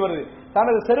நலைஹி என்பது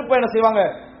தனது செருப்பை என்ன செய்வாங்க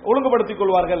ஒழுங்குபடுத்திக்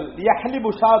கொள்வார்கள். யஹ்லிபு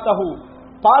ஷாதஹு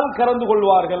பால் கறந்து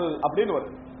கொள்வார்கள் அப்படின்னு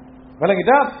வருது.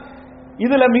 விளங்கிட்டா?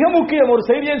 இதுல மிக முக்கியம் ஒரு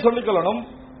செய்தியை சொல்லிக் கொள்ளணும்.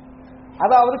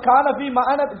 அதாவது கானபி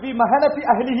மஹனதி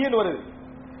அஹ்லிஹி வருது,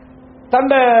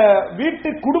 தன்னை வீட்டு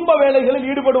குடும்ப வேலைகளில்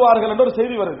ஈடுபடுவார்கள் என்ற ஒரு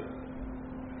செய்தி வருது.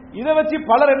 இதை வச்சு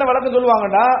பலர் என்ன விளக்கம்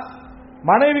சொல்லுவாங்கன்னா,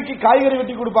 மனைவிக்கு காய்கறி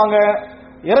வெட்டி கொடுப்பாங்க,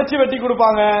 இறைச்சி வெட்டி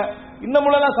கொடுப்பாங்க,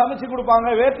 இன்னமும் சமைச்சு கொடுப்பாங்க,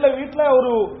 வீட்டுல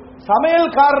ஒரு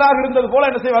சமையல்காரராக இருந்தது போல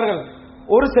என்ன செய்வார்கள்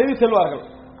ஒரு செய்தி சொல்வார்கள்.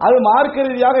 அது மார்க்க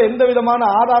ரீதியாக எந்த விதமான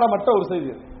ஆதாரமற்ற ஒரு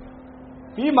செய்தி.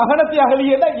 மகனத்தி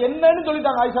அகலியேட்டா என்னன்னு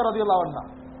சொல்லிட்டாங்க ஆயிஷா ரலியல்லாஹு அன்ஹா.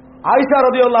 ஆயிஷா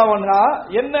ரலியல்லாஹு அன்ஹா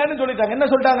என்னன்னு சொல்லிட்டாங்க. என்ன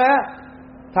சொல்லிட்டாங்க?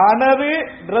 தனது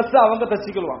டிரெஸ் அவங்க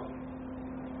தச்சுக்கொள்வாங்க.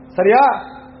 சரியா?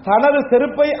 தனது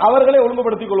செருப்பை அவர்களே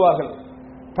ஒழுங்குபடுத்திக் கொள்வார்கள்.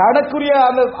 தனக்குரிய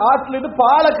அந்த ஆற்றிலிருந்து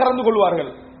பாலை கறந்து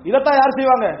கொள்வார்கள். இதைத்தான் யார்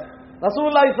செய்வாங்க?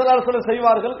 ரசூலுல்லாஹி ஸல்லல்லாஹு அலைஹி வஸல்லம்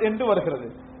செய்வார்கள் என்று வருகிறது.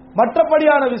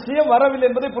 மற்றபடியான விஷயம் வரவில்லை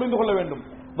என்பதை புரிந்து கொள்ள வேண்டும்.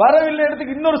 வரவில்லை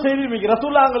இடத்துக்கு இன்னொரு செய்தி மிக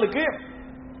ரசூலுல்லாஹ்களுக்கு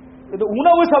இது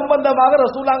உணவு சம்பந்தமாக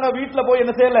ரசூலுல்லாஹ் வீட்டுல போய்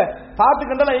என்ன செய்யல சாத்து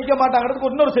கண்டெல்லாம் ஈக்க மாட்டாங்கிறதுக்கு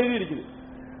இன்னொரு செய்தி இருக்குது.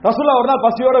 ரசூலுல்லாஹ் ஒரு நாள்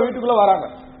பசியோட வீட்டுக்குள்ள வராங்க,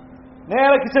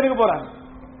 நேர கிச்சனுக்கு போறாங்க,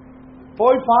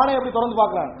 போய் பானை எப்படி திறந்து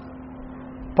பார்க்கறாங்க.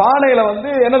 பானையில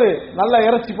என்னது நல்ல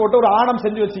இறைச்சி போட்டு ஒரு ஆணம்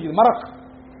செஞ்சு வச்சுக்குது, மரக்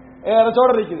இறைச்சோட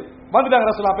இருக்குது. வந்துட்டாங்க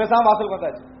ரசூலுல்லாஹ், பேசாம வாசலுக்கு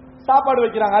வந்தாச்சு. சாப்பாடு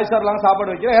வைக்கிறாங்க, ஆயிஷா ரலியல்லாஹு சாப்பாடு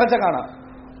வைக்கிறாங்க, இறைச்ச காணோம்.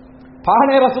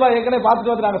 பானை ரசூலுல்லாஹ் ஏற்கனவே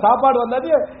பார்த்துட்டு வந்துட்டாங்க, சாப்பாடு வந்தாது,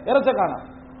 இறைச்ச காணோம்.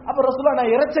 அப்ப ரசூலுல்லாஹ்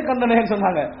நான் இறைச்ச கண்டனேன்னு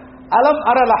சொன்னாங்க. அலம்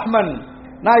அரல் அஹ்மன்,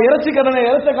 நான் இறைச்சி கண்டனை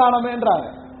இறைச்ச காணோமேன்றாங்க.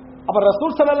 அப்ப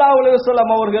ரசூல் ஸல்லல்லாஹு அலைஹி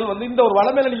வஸல்லம் அவர்கள் இந்த ஒரு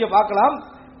வளமையில நீங்க பார்க்கலாம்,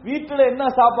 வீட்டுல என்ன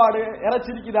சாப்பாடு இறைச்சி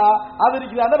இருக்குதா அது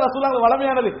இருக்குதா, அந்த ரசூலுல்லாஹ்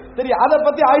வளமையானது தெரியும். அதை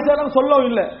பத்தி ஆயிஷா சொல்லவும்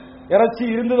இல்லை, இறைச்சி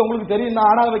இருந்தது உங்களுக்கு தெரியும், நான்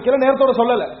ஆனா வைக்கிற நேரத்தோட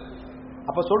சொல்லல.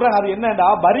 அப்ப சொல்றாங்க அது என்னடா,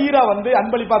 பரீரா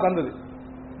அன்பளிப்பா தந்தது,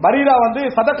 பரீரா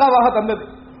சதக்காவாக தந்தது,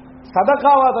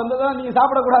 சதக்காவா தந்ததுதான் நீங்க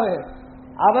சாப்பிடக்கூடாது,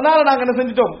 அதனால நாங்க என்ன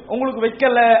செஞ்சிட்டோம் உங்களுக்கு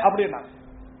வைக்கல அப்படின்னா.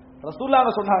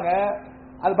 ரசூலுல்லாஹ் சொன்னாங்க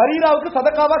அது பரீராவுக்கு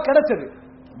சதக்காவா கிடைச்சது,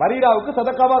 பரீராவுக்கு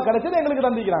சதக்காவா கிடைச்சது எங்களுக்கு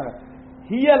தந்திக்கிறாங்க.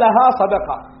 ஹிய லஹா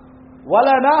சதகா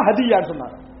வலனா ஹதியான்னு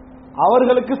சொன்னாங்க.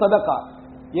 அவர்களுக்கு சதக்கா,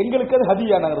 எங்களுக்கு அது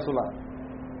ஹதியா. நாங்க ரசூலுல்லாஹ்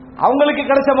அவங்களுக்கு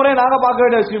கிடைச்ச முறையை நாங்க பார்க்க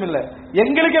வேண்டிய விஷயம் இல்லை,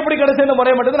 எங்களுக்கு எப்படி கிடைச்ச இந்த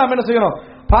முறையை மட்டும் நம்ம என்ன செய்யணும்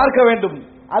பார்க்க வேண்டும்.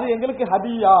 அது எங்களுக்கு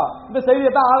ஹதியா. இந்த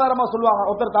செய்தியை தான் ஆதாரமா சொல்லுவாங்க.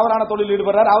 ஒருத்தர் தவறான தொழில்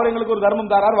ஈடுபடுறாரு, அவர் எங்களுக்கு ஒரு தர்மம்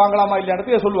தாரார், வாங்கலாமா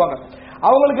இல்லையான்னு சொல்லுவாங்க.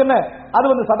 அவங்களுக்கு என்ன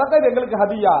அது சதக்கா, இது எங்களுக்கு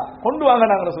ஹதியா, கொண்டு வாங்க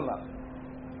நாங்க ரசூலுல்லாஹ்.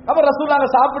 அப்ப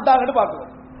ரசூலுல்லாஹ் சாப்பிட்டாங்கன்னு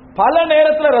பார்க்கிறோம். பல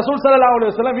நேரத்துல ரசூல் ஸல்லல்லாஹு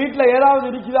அலைஹி வஸல்லம் வீட்டுல ஏதாவது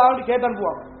இருக்குதான்னு கேட்டு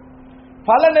அனுப்புவாங்க.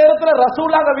 பல நேரத்துல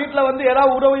ரசூலுல்லாஹ் வீட்டுல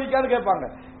ஏதாவது உறவு இருக்கான்னு கேட்பாங்க.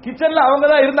 கிச்சன்ல அவங்க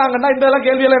தான் இருந்தாங்கன்னா இந்த எல்லாம்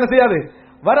கேள்வி எல்லாம் என்ன செய்யாது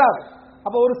வராது.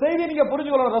 அப்ப ஒரு செய்தி நீங்க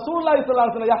புரிஞ்சுக்கணும், ரசூலுல்லாஹி ஸல்லல்லாஹு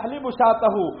அலைஹி வஸல்லம் யஹ்லிபு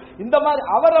ஷாத்தஹு, இந்த மாதிரி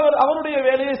அவருடைய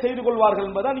வேலையை செய்து கொள்வார்கள்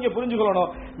என்பதை நீங்க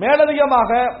புரிஞ்சுக்கணும்.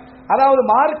 மேலதிகமாக அதாவது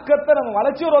மார்க்கத்தை நம்ம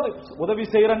வளர்ச்சி உதவி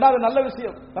செய்யறா அது நல்ல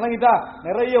விஷயம், விளங்கிட்டா?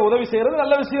 நிறைய உதவி செய்யறது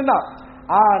நல்ல விஷயம் தான்.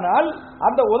 ஆனால்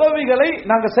அந்த உதவிகளை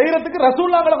நாங்க செய்யறதுக்கு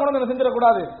ரசூலுல்லாஹ்களை கொண்டு வந்து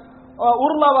செஞ்சிடக்கூடாது,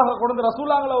 உருளாவாக கொண்டு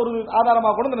ரசூலுல்லாஹ்களை ஒரு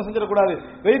ஆதாரமாக கொண்டு வந்து செஞ்சிடக்கூடாது,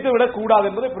 வைத்து விடக் கூடாது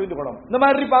என்பதை புரிந்து கொள்ளணும். இந்த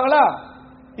மாதிரி இருப்பாங்களா?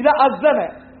 இத அஸ்ஸன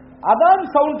அதான்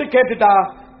சவுண்ட் கேட்டுட்டா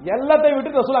எல்லாத்தையும்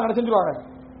விட்டு ரசூலுல்லாஹ் என்ன செஞ்சிருவாங்க?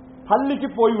 பள்ளிக்கு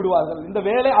போய் விடுவார்கள். இந்த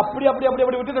வேலை அப்படி அப்படி அப்படி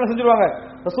அப்படி விட்டு என்ன செஞ்சிருவாங்க?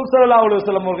 ரசூல் ஸல்லல்லாஹு அலைஹி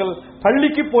வஸல்லம் அவர்கள்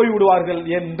பள்ளிக்கு போய் விடுவார்கள்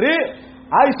என்று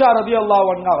ஆயிஷா ரலியல்லாஹு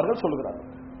அன்ஹா அவர்கள் சொல்கிறார்கள்.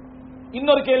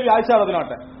 இன்னொரு கேள்வி ஆயிஷா ரலியல்லாஹு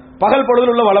அன்ஹா, பகல்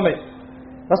பொழுதில் உள்ள வளமை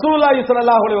ரசூலுல்லாஹி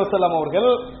ஸல்லல்லாஹு அலைஹி வஸல்லம் அவர்கள்,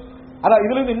 அதான்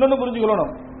இதுல இருந்து இன்னொன்னு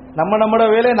புரிஞ்சுக்கணும், நம்மளோட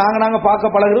வேலையை நாங்க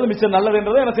பார்க்க பழகிறது மிச்சம்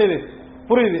நல்லதுன்றது என்ன செய்யுது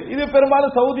புரியுது. இது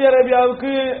பெரும்பாலும் சவுதி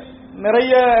அரேபியாவுக்கு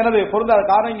நிறைய என்னது பொருந்தாது.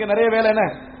 காரணம் இங்க நிறைய வேலை என்ன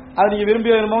அது நீங்க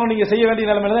விரும்பிய நீங்க செய்ய வேண்டிய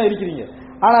நிலைமையில தான் இருக்கிறீங்க.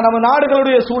 ஆனா நம்ம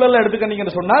நாடுகளுடைய சூழல்ல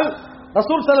எடுத்துக்கிட்டீங்கன்னு சொன்னால்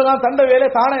ரசூல் ஸல்லல்லாஹு தண்ட வேலை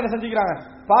தானே என்ன செஞ்சுக்கிறாங்க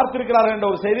பார்த்திருக்கிறார்கள் என்ற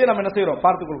ஒரு செய்தியை நம்ம என்ன செய்யறோம்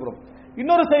பார்த்துக் கொள்கிறோம்.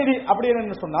 இன்னொரு செய்தி அப்படி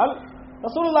என்ன சொன்னால்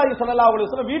ரசூலுல்லாஹி ஸல்லல்லாஹு அலைஹி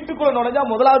வஸல்லம் வீட்டுக்குள்ள நுழைஞ்சா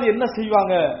முதலாவது என்ன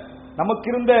செய்வாங்க? நமக்கு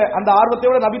இருந்த அந்த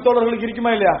ஆர்வத்தையோட நபி தோழர்களுக்கு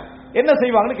இருக்குமா இல்லையா? என்ன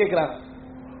செய்வாங்கன்னு கேட்கிறாங்க.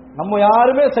 நம்ம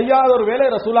யாருமே செய்யாத ஒரு வேலையை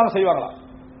ரசூலுல்லாஹ் செய்வாங்களா?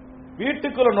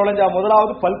 வீட்டுக்குள்ள நுழைஞ்சா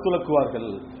முதலாவது பல் துலக்குவார்கள்.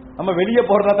 நம்ம வெளியே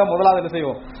போறதா முதலாவது என்ன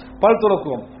செய்வோம்? பல்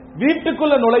துலக்குவோம்.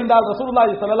 வீட்டுக்குள்ள நுழைந்தால்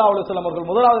ரசூலுல்லாஹி ஸல்லல்லாஹு அலைஹி வஸல்லம் அவர்கள்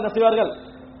முதலாவது என்ன செய்வார்கள்?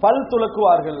 பல்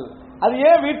துலக்குவார்கள். அது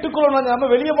ஏன் வீட்டுக்குள்ள நுழைஞ்சா? நம்ம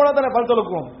வெளியே போனா தானே பல்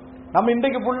துலக்குவோம். நம்ம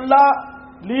இன்றைக்கு ஃபுல்லா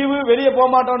லீவு வெளியே போக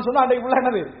மாட்டோம்னு சொன்னா அன்றைக்கு ஃபுல்லா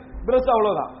என்னது பிரஸ்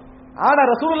அவ்வளவுதான். ஆனா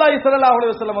ரசூலுல்லாஹி ஸல்லல்லாஹு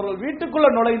அலைஹி வஸல்லம் அவர்கள் வீட்டுக்குள்ள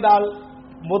நுழைந்தால்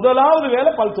முதலாவது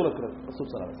வேலை பல் துலக்குறது. ரசூல்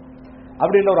ஸல்லல்லாஹு அலைஹி வஸல்லம்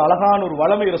அப்படின்ற ஒரு அழகான ஒரு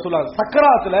வளமை ரசூலுல்லாஹ்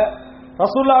சக்கராத்துல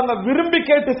ரசூலுல்லாஹ் விரும்பி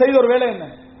கேட்டு செய்த ஒரு வேலை என்ன?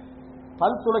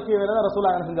 பல் துலக்கிய வேலை தான்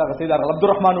ரசூலுல்லாஹ் என்ன செஞ்சாங்க செய்தார்கள்.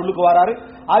 அப்துர் ரஹ்மான் உள்ளுக்கு வராரு,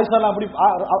 ஆயிஷா அப்படி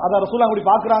அத ரசூலுல்லாஹ் அப்படி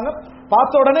பாக்குறாங்க.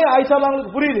 பார்த்த உடனே ஆயிஷா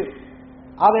அவங்களுக்கு புரியுது.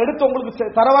 அதை எடுத்து உங்களுக்கு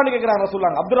தரவான்னு கேட்கிறாங்க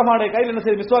ரசூலுல்லாஹ். அப்துர் ரஹ்மானுடைய கையில் என்ன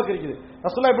செய்யுது? மிஸ்வாக் இருக்குது.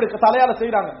 ரசூலுல்லாஹ் இப்படி தலையால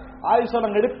செய்யறாங்க. ஆயிஷா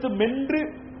எடுத்து மென்று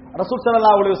ரசூல்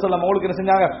ஸல்லல்லாஹு அலைஹி வஸல்லம் அவங்களுக்கு என்ன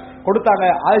செஞ்சாங்க கொடுத்தாங்க.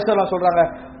 ஆயிஷா சொல்றாங்க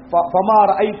ஃபமா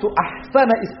ரஐது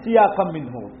அஹ்ஸன இஸ்தியாகம்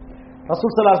மின்ஹு.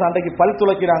 ரசூல் ஸல்லல்லாஹு அலைஹி அன்றைக்கு பல்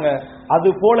துலக்கினாங்க, அது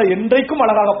போல என்றைக்கும்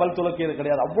அழகாக பல் துலக்கியது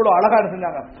கிடையாது. அவ்வளவு அழகா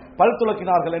செஞ்சாங்க பல்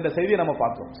துலக்கினார்கள் என்ற செய்தியை நம்ம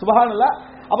பார்த்தோம். சுப்ஹானல்லாஹ்.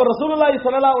 அப்ப ரசூலுல்லாஹி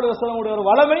ஸல்லல்லாஹு அலைஹி வஸல்லம் உடைய ஒரு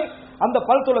வளமை அந்த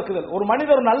பல் துலக்குதல். ஒரு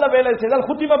மனிதர் நல்ல வேலை செய்தால்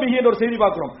குத்திம பிஹி என்ற ஒரு செய்தி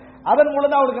பார்க்கிறோம். அதன்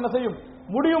மூலம் தான் அவருக்கு என்ன செய்யும்?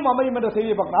 முடியும் அமையும் என்ற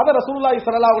செய்தியை பார்க்கிறோம். அத ரசூலுல்லாஹி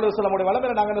ஸல்லல்லாஹு அலைஹி வஸல்லம் உடைய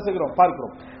வளமையை நாங்க என்ன செய்கிறோம்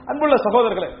பார்க்கிறோம். அன்புள்ள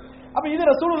சகோதரர்களே, அப்ப இது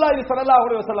ரசூலுல்லாஹி ஸல்லல்லாஹு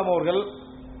அலைஹி வஸல்லம் அவர்கள்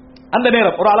அந்த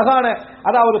நேரம் ஒரு அழகான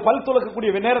அதாவது பல் துலக்கக்கூடிய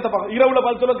நேரத்தை பார்க்க, இரவுல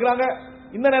பல் துலக்குறாங்க,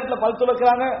 இந்த நேரத்துல பல்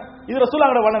துலக்குறாங்க. இது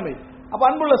ரசூலுல்லாஹ்வுடைய வளமை. அப்ப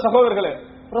அன்புள்ள சகோதரர்களே,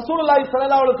 ரசூலுல்லாஹி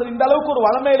ஸல்லல்லாஹு அலைஹி வஸல்லம் இந்த அளவுக்கு ஒரு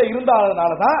வளமையில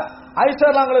இருந்ததனால தான் ஆயிஷா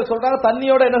அவங்களே சொல்றாங்க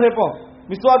தண்ணியோட என்ன செய்வோம்?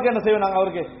 மிஸ்வாக் என்ன செய்வோம் நாங்க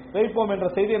அவருக்கு வைப்போம் என்ற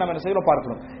செய்தியை நம்ம என்ன செய்யறோம்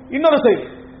பார்க்கிறோம். இன்னொரு செய்தி,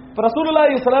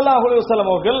 ரசூலுல்லாஹி ஸல்லல்லாஹு அலைஹி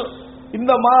வஸல்லம் அவர்கள்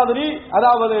இந்த மாதிரி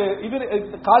அதாவது இது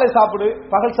காலை சாப்பாடு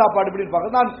பகல் சாப்பாடு இப்படின்னு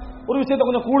பார்க்க நான் ஒரு விஷயத்தை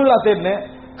கொஞ்சம் கூடுதலா தேடினேன்.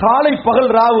 காலை பகல்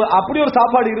ராவு அப்படி ஒரு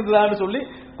சாப்பாடு இருந்ததான்னு சொல்லி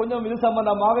கொஞ்சம் இது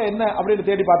சம்பந்தமாக என்ன அப்படின்னு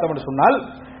தேடி பார்த்தோம்னு சொன்னால்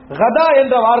கதா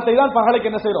என்ற வார்த்தை தான் பகலுக்கு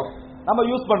என்ன செய்யறோம் நம்ம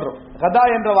யூஸ் பண்றோம். கதா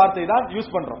என்ற வார்த்தை தான்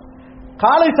யூஸ் பண்றோம்.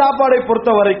 காலை சாப்பாடை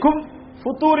பொறுத்த வரைக்கும்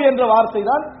ஃபுத்தூர் என்ற வார்த்தை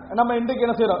தான் நம்ம இன்றைக்கு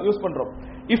என்ன செய்யறோம் யூஸ் பண்றோம்.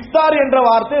 இஃப்தார் என்ற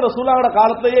வார்த்தை ரசூலுல்லாஹோட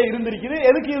காலத்திலேயே இருந்திருக்குது.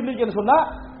 எதுக்கு இருந்திருக்குன்னு சொன்னா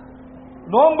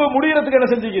நோன்பு முடியறதுக்கு என்ன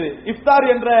செஞ்சிருக்குது இஃப்தார்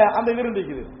என்ற அந்த இது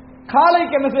இருந்திருக்குது.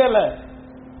 காலைக்கு என்ன செய்யல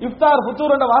இஃப்தார்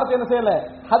ஃபுத்தூர் என்ற வார்த்தை என்ன செய்யல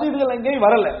ஹதீஸ்கள் எங்கேயும்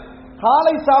வரல.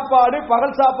 காலை சாப்பாடு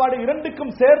பகல் சாப்பாடு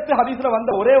இரண்டுக்கும் சேர்த்து ஹதீஸ்ல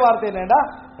வந்த ஒரே வார்த்தை என்னன்னா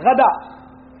கதா.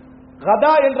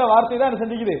 கதா என்ற வார்த்தை தான் என்ன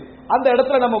செஞ்சிருக்குது அந்த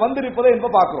இடத்துல நம்ம வந்திருப்பதை என்ப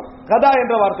பார்க்கிறோம். கதா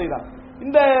என்ற வார்த்தை தான்.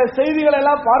 இந்த செய்திகளை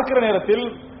எல்லாம் பார்க்கிற நேரத்தில்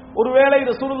ஒருவேளை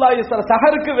ரசூலுல்லாஹி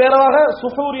சஹருக்கு வேறவாக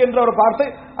சுஹூர் என்ற ஒரு வார்த்தை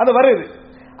அது வருது.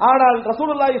 ஆனால்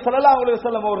ரசூலுல்லாஹி ஸல்லல்லாஹு அலைஹி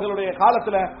வஸல்லம் அவர்களுடைய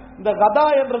காலத்துல இந்த கதா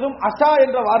என்றதும் அஷா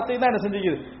என்ற வார்த்தை தான் என்ன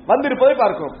செஞ்சிருக்குது வந்திருப்பதை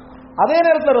பார்க்கிறோம். அதே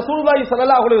நேரத்தில் ரசூலுல்லாஹி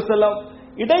ஸல்லல்லாஹு அலைஹி வஸல்லம்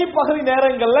இடைப்பகுதி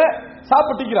நேரங்கள்ல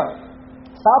சாப்பிட்டுக்கிறாங்க.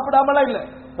 சாப்பிடாமலாம் இல்ல,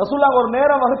 ரசூலுல்லாஹ் ஒரு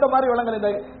நேரம் வகுத்த மாதிரி விளங்கல.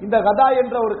 இந்த கதா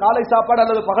என்ற ஒரு காலை சாப்பாடு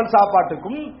அல்லது பகல்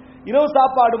சாப்பாட்டுக்கும் இரவு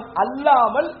சாப்பாடும்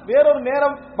அல்லாமல் வேறொரு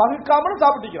நேரம் வகுக்காமல்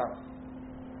சாப்பிட்டுக்கிறாங்க.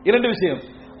 இரண்டு விஷயம்.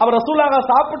 அவர் ரசூலுல்லாஹ்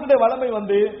சாப்பிட்டுடைய வளமை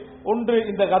வந்து ஒன்று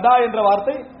இந்த கதா என்ற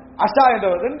வார்த்தை, அஷா என்ற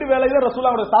ரெண்டு வேளையில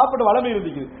ரசூலுல்லாஹ்வுடைய சாப்பிட்டு வளமை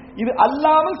இருந்துச்சு. இது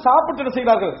அல்லாமல் சாப்பிட்டு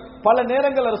செய்கிறார்கள். பல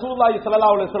நேரங்கள் ரசூலுல்லாஹி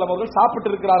ஸல்லல்லாஹு அலைஹி வஸல்லம் அவர்கள் சாப்பிட்டு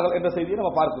இருக்கிறார்கள் என்ற செய்தியை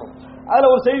நம்ம பார்க்கிறோம். அதுல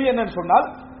ஒரு செய்தி என்னன்னு சொன்னால்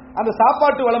அந்த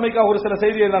சாப்பாட்டு வளமைக்காக ஒரு சில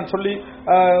செய்தியை நான் சொல்லி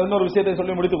இன்னொரு விஷயத்தை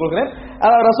சொல்லி முடித்துக் கொள்கிறேன்.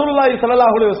 ரசூலுல்லாஹி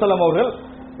ஸல்லல்லாஹு அலைஹி வஸல்லம் அவர்கள்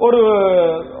ஒரு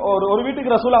ஒரு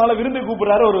வீட்டுக்கு ரசூலுல்லாஹ் விருந்து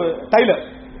கூப்பிடுறாரு. ஒரு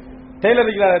டெய்லர்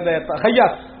இருக்கிறார், இந்த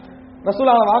ஹையாஸ்.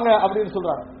 ரசூலுல்லாஹ் வாங்க அப்படின்னு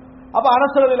சொல்றாங்க. அப்ப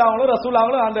அனஸ் ரலியல்லாஹு அன்ஹு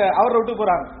ரசூலுல்லாஹ் அந்த அவரை விட்டு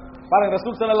போறாங்க. பாருங்க,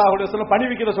 ரசூல் ஸல்லல்லாஹு அலைஹி வஸல்லம் பணி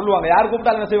வைக்கிற சொல்லுவாங்க. யார்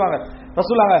கூப்பிட்டாலும் என்ன செய்வாங்க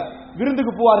ரசூலுல்லாஹ்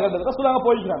விருந்துக்கு போவார்கள். ரசூலுல்லாஹ்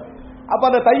போய்க்கிறாங்க. அப்ப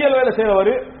அந்த தையல் வேலை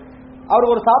செய்றவர்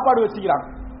அவர் ஒரு சாப்பாடு வச்சுக்கிறாங்க.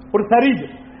 ஒரு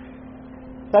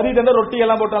சரீத் என்ற ரொட்டி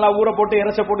எல்லாம் போட்டு நல்லா ஊற போட்டு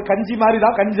இறைச்ச போட்டு கஞ்சி மாதிரி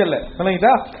தான், கஞ்சி அல்ல,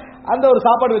 அந்த ஒரு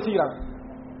சாப்பாடு வச்சுக்கிறாங்க.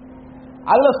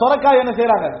 அதுல சொரக்காய் என்ன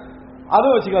செய்யறாங்க,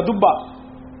 அதுவும் வச்சுக்கலாம் துப்பா.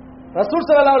 ரசூல்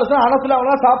ஸல்லல்லாஹு அலைஹி வஸல்லம் அனஸ்ல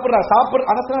அவங்க சாப்பிடுறாங்க,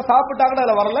 அனஸ்ல சாப்பிட்டாங்கன்னு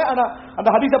அதுல வரல, ஆனா அந்த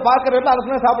ஹதீஸை பார்க்கறதுல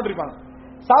அனஸ்ல சாப்பிட்டு இருப்பாங்க,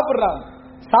 சாப்பிடுறாங்க.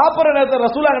 சாப்பிடுற நேரத்தில்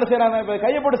ரசூலா என்ன செய்யறாங்க, இப்ப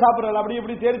கையை போட்டு சாப்பிடுறாங்க, அப்படி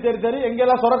இப்படி தேடி தேடி தேடி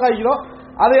எங்கெல்லாம் சொரக்காய்க்கிறோம்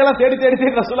அதையெல்லாம் தேடி தேடி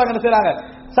தேடி ரசூலா என்ன செய்யறாங்க,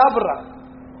 சாப்பிடுறாங்க.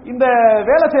 இந்த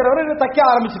வேலை செய்யறவர் தைக்க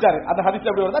ஆரம்பிச்சுட்டாரு, அந்த ஹதீஸ்ல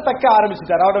அப்படி வருதா, தைக்க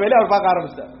ஆரம்பிச்சுட்டாரு, அவரோட வேலையை அவர் பார்க்க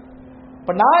ஆரம்பிச்சிட்டாரு.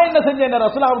 இப்ப நான் என்ன செஞ்சேன்,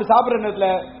 ரசூலா அப்படி சாப்பிடுற நேரத்துல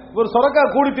ஒரு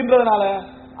சொரக்காய் கூடி தின்றதுனால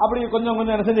அப்படி கொஞ்சம்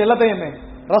கொஞ்சம் என்ன செஞ்சு எல்லாத்தையும் என்ன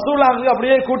ரசூலாவுக்கு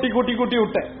அப்படியே கூட்டி கூட்டி கூட்டி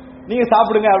விட்டேன், நீங்க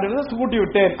சாப்பிடுங்க அப்படின்னு கூட்டி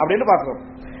விட்டேன் அப்படின்னு பாக்குறோம்.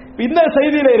 இந்த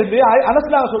செய்தியில இருந்து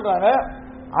அனஸ்ல சொல்றாங்க,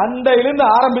 அந்த இருந்து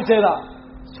ஆரம்பிச்சேதான்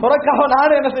சொரக்காவை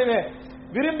நானும் என்ன செய்வேன்,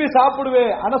 விரும்பி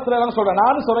சாப்பிடுவேன். அனஸ்ல சொல்றேன்,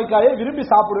 நானும் சொரக்காயை விரும்பி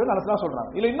சாப்பிடுவேன் அனஸ்ல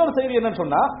சொல்றாங்க. இல்ல இன்னொரு செய்தி என்னன்னு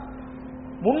சொன்னா,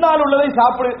 முன்னால் உள்ளதை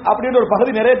சாப்பிடு அப்படின்ற ஒரு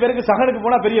பகுதி நிறைய பேருக்கு சகனுக்கு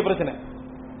போனா பெரிய பிரச்சனை.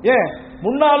 ஏன்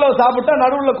முன்னால சாப்பிட்டா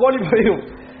நடுவுல கோழி போயிடும்.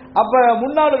 அப்ப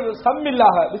முன்னாள்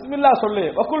சம்மில்லாக பிஸ்மில்லா சொல்லு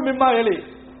வக்குல் மிம்மா எலி,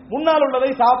 முன்னால்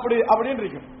உள்ளதை சாப்பிடு அப்படின்னு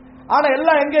இருக்கும். ஆனா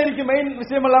எல்லாம் எங்க இருக்கும், மெயின்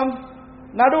விஷயம் எல்லாம்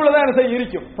நடுவுல தான் என்ன செய்ய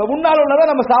இருக்கும். இப்ப முன்னால் உள்ளதை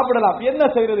நம்ம சாப்பிடலாம், என்ன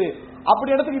செய்யறது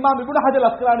அப்படி இடத்துக்கு இமாம் இப்னு ஹஜர்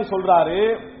அஸ்கலானி சொல்றாரு,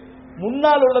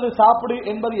 முன்னால் உள்ளது சாப்பிடு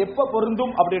என்பது எப்ப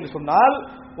பொருந்தும் அப்படின்னு சொன்னால்,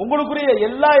 உங்களுக்குரிய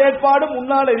எல்லா ஏற்பாடும்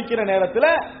முன்னால இருக்கிற நேரத்தில்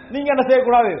நீங்க என்ன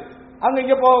செய்யக்கூடாது, அங்க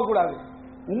இங்க போகக்கூடாது.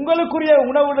 உங்களுக்குரிய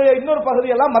உணவுடைய இன்னொரு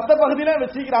பகுதியெல்லாம் மற்ற பகுதியில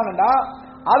வச்சுக்கிறாங்கன்னா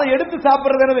அதை எடுத்து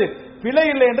சாப்பிடுறது என்னது பிழை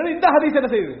இல்லை என்றது இந்த ஹதீஸ் என்ன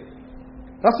செய்யுது.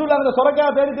 ரசூல் அந்த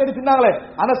சொரக்காய் தேடி தேடி தின்னாங்களே,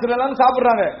 அனஸ்லாம்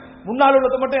சாப்பிடுறாங்க, முன்னால்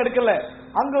உள்ளதை மட்டும் எடுக்கல,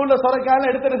 அங்க உள்ள சொரக்காய்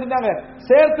எடுத்து என்ன செஞ்சாங்க,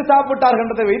 சேர்த்து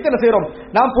சாப்பிட்டார்கள் வைத்து என்ன செய்யறோம்,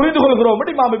 நாம் புரிந்து கொள்கிறோம்.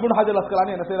 இமாம் இப்னு ஹஜர்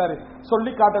அஸ்கலானி என்ன செய்யறாரு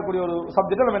சொல்லி காட்டக்கூடிய ஒரு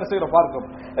சப்ஜெக்ட் நம்ம என்ன செய்யறோம் பார்க்கிறோம்.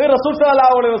 ரசூல்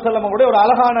ஸல்லல்லாஹு அலைஹி வஸல்லம் உடைய ஒரு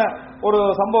அழகான ஒரு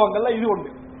சம்பவங்கள்ல இது ஒன்று.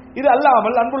 இது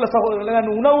அல்லாமல் அன்புள்ள சகோதரர்களே,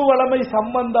 உணவு வளமை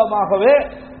சம்பந்தமாகவே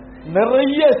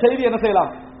நிறைய செய்தி என்ன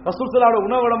செய்யலாம், ரசூல் ஸல்லல்லாஹு அலைஹி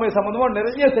உணவு வளமை சம்பந்தமா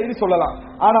நிறைய செய்தி சொல்லலாம்.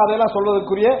 ஆனா அதெல்லாம்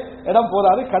சொல்வதற்குரிய இடம்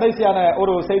போதாது. கடைசியான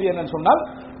ஒரு செய்தி என்னன்னு சொன்னால்,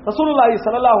 ரசூலுல்லாஹி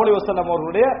ஸல்லல்லாஹு அலைஹி வஸல்லம்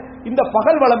அவர்களுடைய இந்த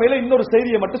பகல் வளமையில இன்னொரு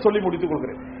செய்தியை மட்டும் சொல்லி முடித்துக்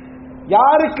கொள்கிறேன்.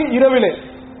 யாருக்கு இரவிலே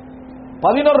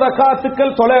 11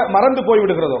 ரக்காத்துக்கள் தொலை மறந்து போய்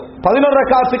விடுகிறதோ, 11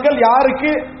 ரக்காத்துக்கள்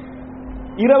யாருக்கு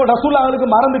இரவு ரசூலுல்லாஹ்வுக்கு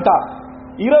மறந்துட்டா,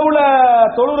 இரவுல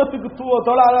தொழுறதுக்கு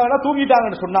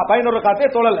தூங்கிட்டாங்கன்னு சொன்னா 11 ரக்காத்தே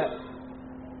தொழல,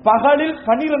 பகலில்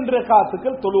 12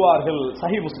 ரக்காத்துக்கள் தொழுவார்கள்.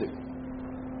 சஹீஹ் முஸ்லிம்.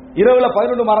 இரவுல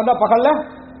 11 மறந்தா பகல்ல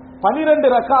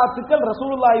 12 ரக்காத்துக்கள்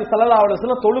ரசூலுல்லாஹி ஸல்லல்லாஹு அலைஹி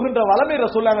வஸல்லம் தொழுகின்ற வளமை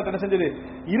ரசூலுல்லாஹ் என்ன செஞ்சது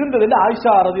இருந்தது என்று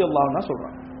ஆயிஷா ரலியல்லாஹு அன்ஹா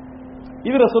சொல்றாங்க.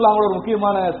 இது ரசூலுல்லாஹ்வோட ஒரு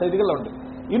முக்கியமான செய்திகள் உண்டு.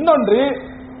 இன்னொன்று,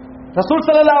 ரசூல்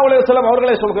ஸல்லல்லாஹு அலைஹி வஸல்லம்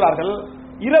அவர்களே சொல்கிறார்கள்,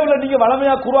 இரவுல நீங்க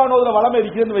வளமையா குர்ஆன் ஓதுற வளமை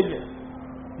இருக்குன்னு வைங்க,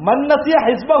 மன் நஸிய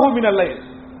ஹிஸ்பஹு மினல் லைல்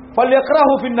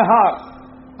ஃபல்யக்ரஹு ஃபின் நஹார்,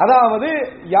 அதாவது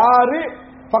யாரு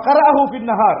ஃபகரஹு ஃபின்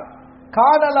நஹார்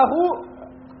கான லஹு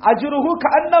அஜ்ருஹு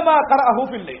கஅன்னமா கரஹு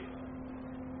ஃபில் லைல்,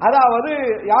 அதாவது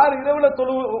யார் இரவுல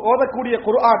ஓதக்கூடிய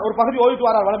குர்ஆன் ஒரு பகுதி ஓதிட்டு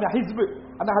வரார் வளமையா, ஹிஸ்ப்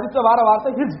அந்த ஹதீஸ்ல வர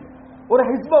வார்த்தை ஹிஸ்ப், ஒரு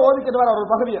ஹிஸ்ப ஓதிட்டு வரார் ஒரு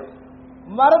பகுதியை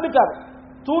மறந்துட்டாரு,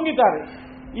 தூங்கிட்டாரு,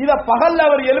 இத பகல்ல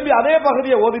அவர் எழுப்பி அதே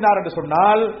பகுதியை ஓதினார் என்று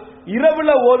சொன்னால்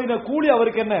இரவுல ஓதின கூலி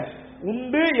அவருக்கு என்ன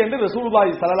உண்டு என்று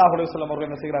ரசூலுல்லாஹி ஸல்லல்லாஹு அலைஹி வஸல்லம் அவர்கள்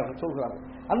என்ன செய்கிறார்கள் சொல்கிறார்கள்.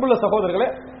 அன்புள்ள சகோதரர்களே,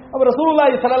 அவர்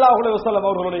ரசூலுல்லாஹி ஸல்லல்லாஹு அலைஹி வஸல்லம்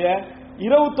அவர்களுடைய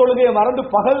இரவு தொழுகையை மறந்து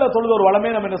பகல்ல தொழுத ஒரு வளமே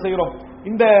நம்ம என்ன செய்கிறோம்,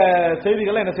 இந்த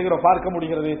செய்திகளை என்ன செய்கிறோம் பார்க்க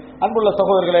முடிகிறது. அன்புள்ள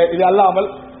சகோதரர்களே, இது அல்லாமல்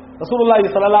ரசூலுல்லாஹி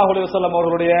ஸல்லல்லாஹு அலைஹி வஸல்லம்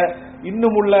அவர்களுடைய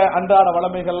இன்னும் உள்ள அன்றாட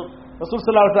வளமைகள், ரசூல்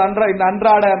ஸல்லல்லாஹு அலைஹி வஸல்லம் இந்த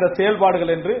அன்றாட அந்த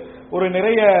செயல்பாடுகள் என்று ஒரு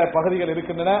நிறைய பகுதிகள்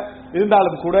இருக்கின்றன.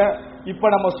 இருந்தாலும் கூட இப்ப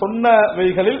நம்ம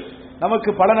சொன்னவைகளில் நமக்கு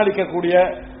பலனளிக்கக்கூடிய,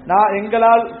 நான்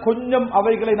எங்களால் கொஞ்சம்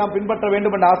அவைகளை நாம் பின்பற்ற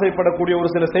வேண்டும் என்று ஆசைப்படக்கூடிய ஒரு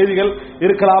சில செய்திகள்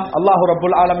இருக்கலாம். அல்லாஹு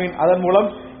ரப்புல் ஆலமீன் அதன் மூலம்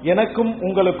எனக்கும்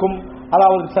உங்களுக்கும்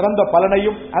அதாவது சிறந்த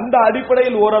பலனையும் அந்த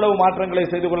அடிப்படையில் ஓரளவு மாற்றங்களை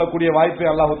செய்து கொள்ளக்கூடிய வாய்ப்பை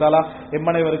அல்லாஹு தஆலா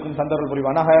எம்மனைவருக்கும் தந்தருள்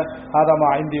புரிவானாக. ஹாதா மா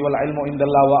இன்தி வல் இல்மு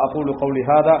இன்தல்லாஹ் வ அகூலு கௌலி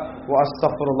ஹாதா வ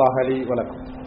அஸ்தக்ஃபிருல்லாஹ லி வ லக்கும்.